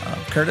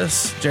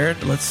 Curtis,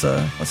 Jerod, let's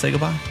say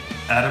goodbye.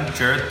 Adam,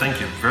 Jerod,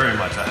 thank you very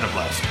much. I had a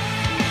blast.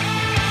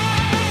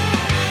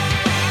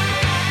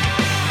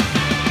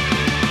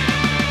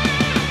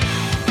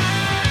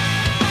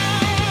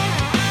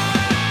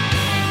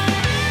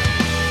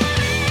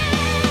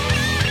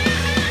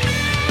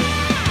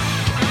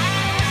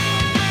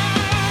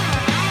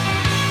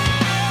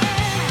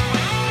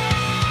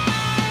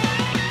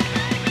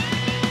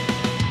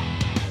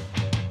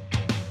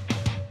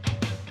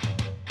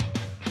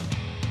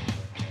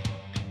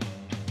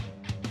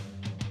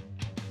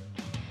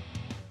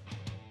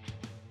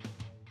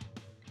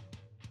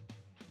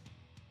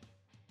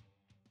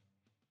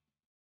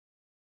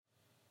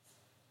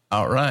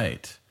 All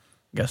right.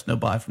 Guess no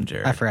bye from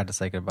Jerod. I forgot to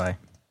say goodbye.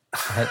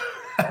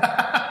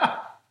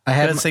 I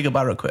had to say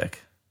goodbye real quick.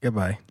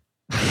 Goodbye.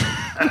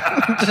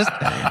 Just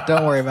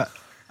don't worry about.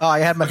 Oh, I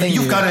had my thing.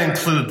 You've got to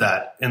include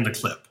that in the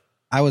clip.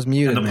 I was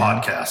muted in the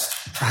man.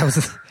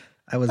 podcast.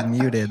 I was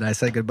muted. I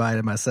said goodbye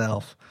to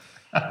myself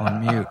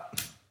on mute.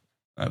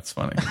 That's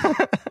funny.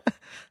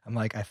 I'm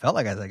like, I felt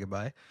like I said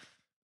goodbye.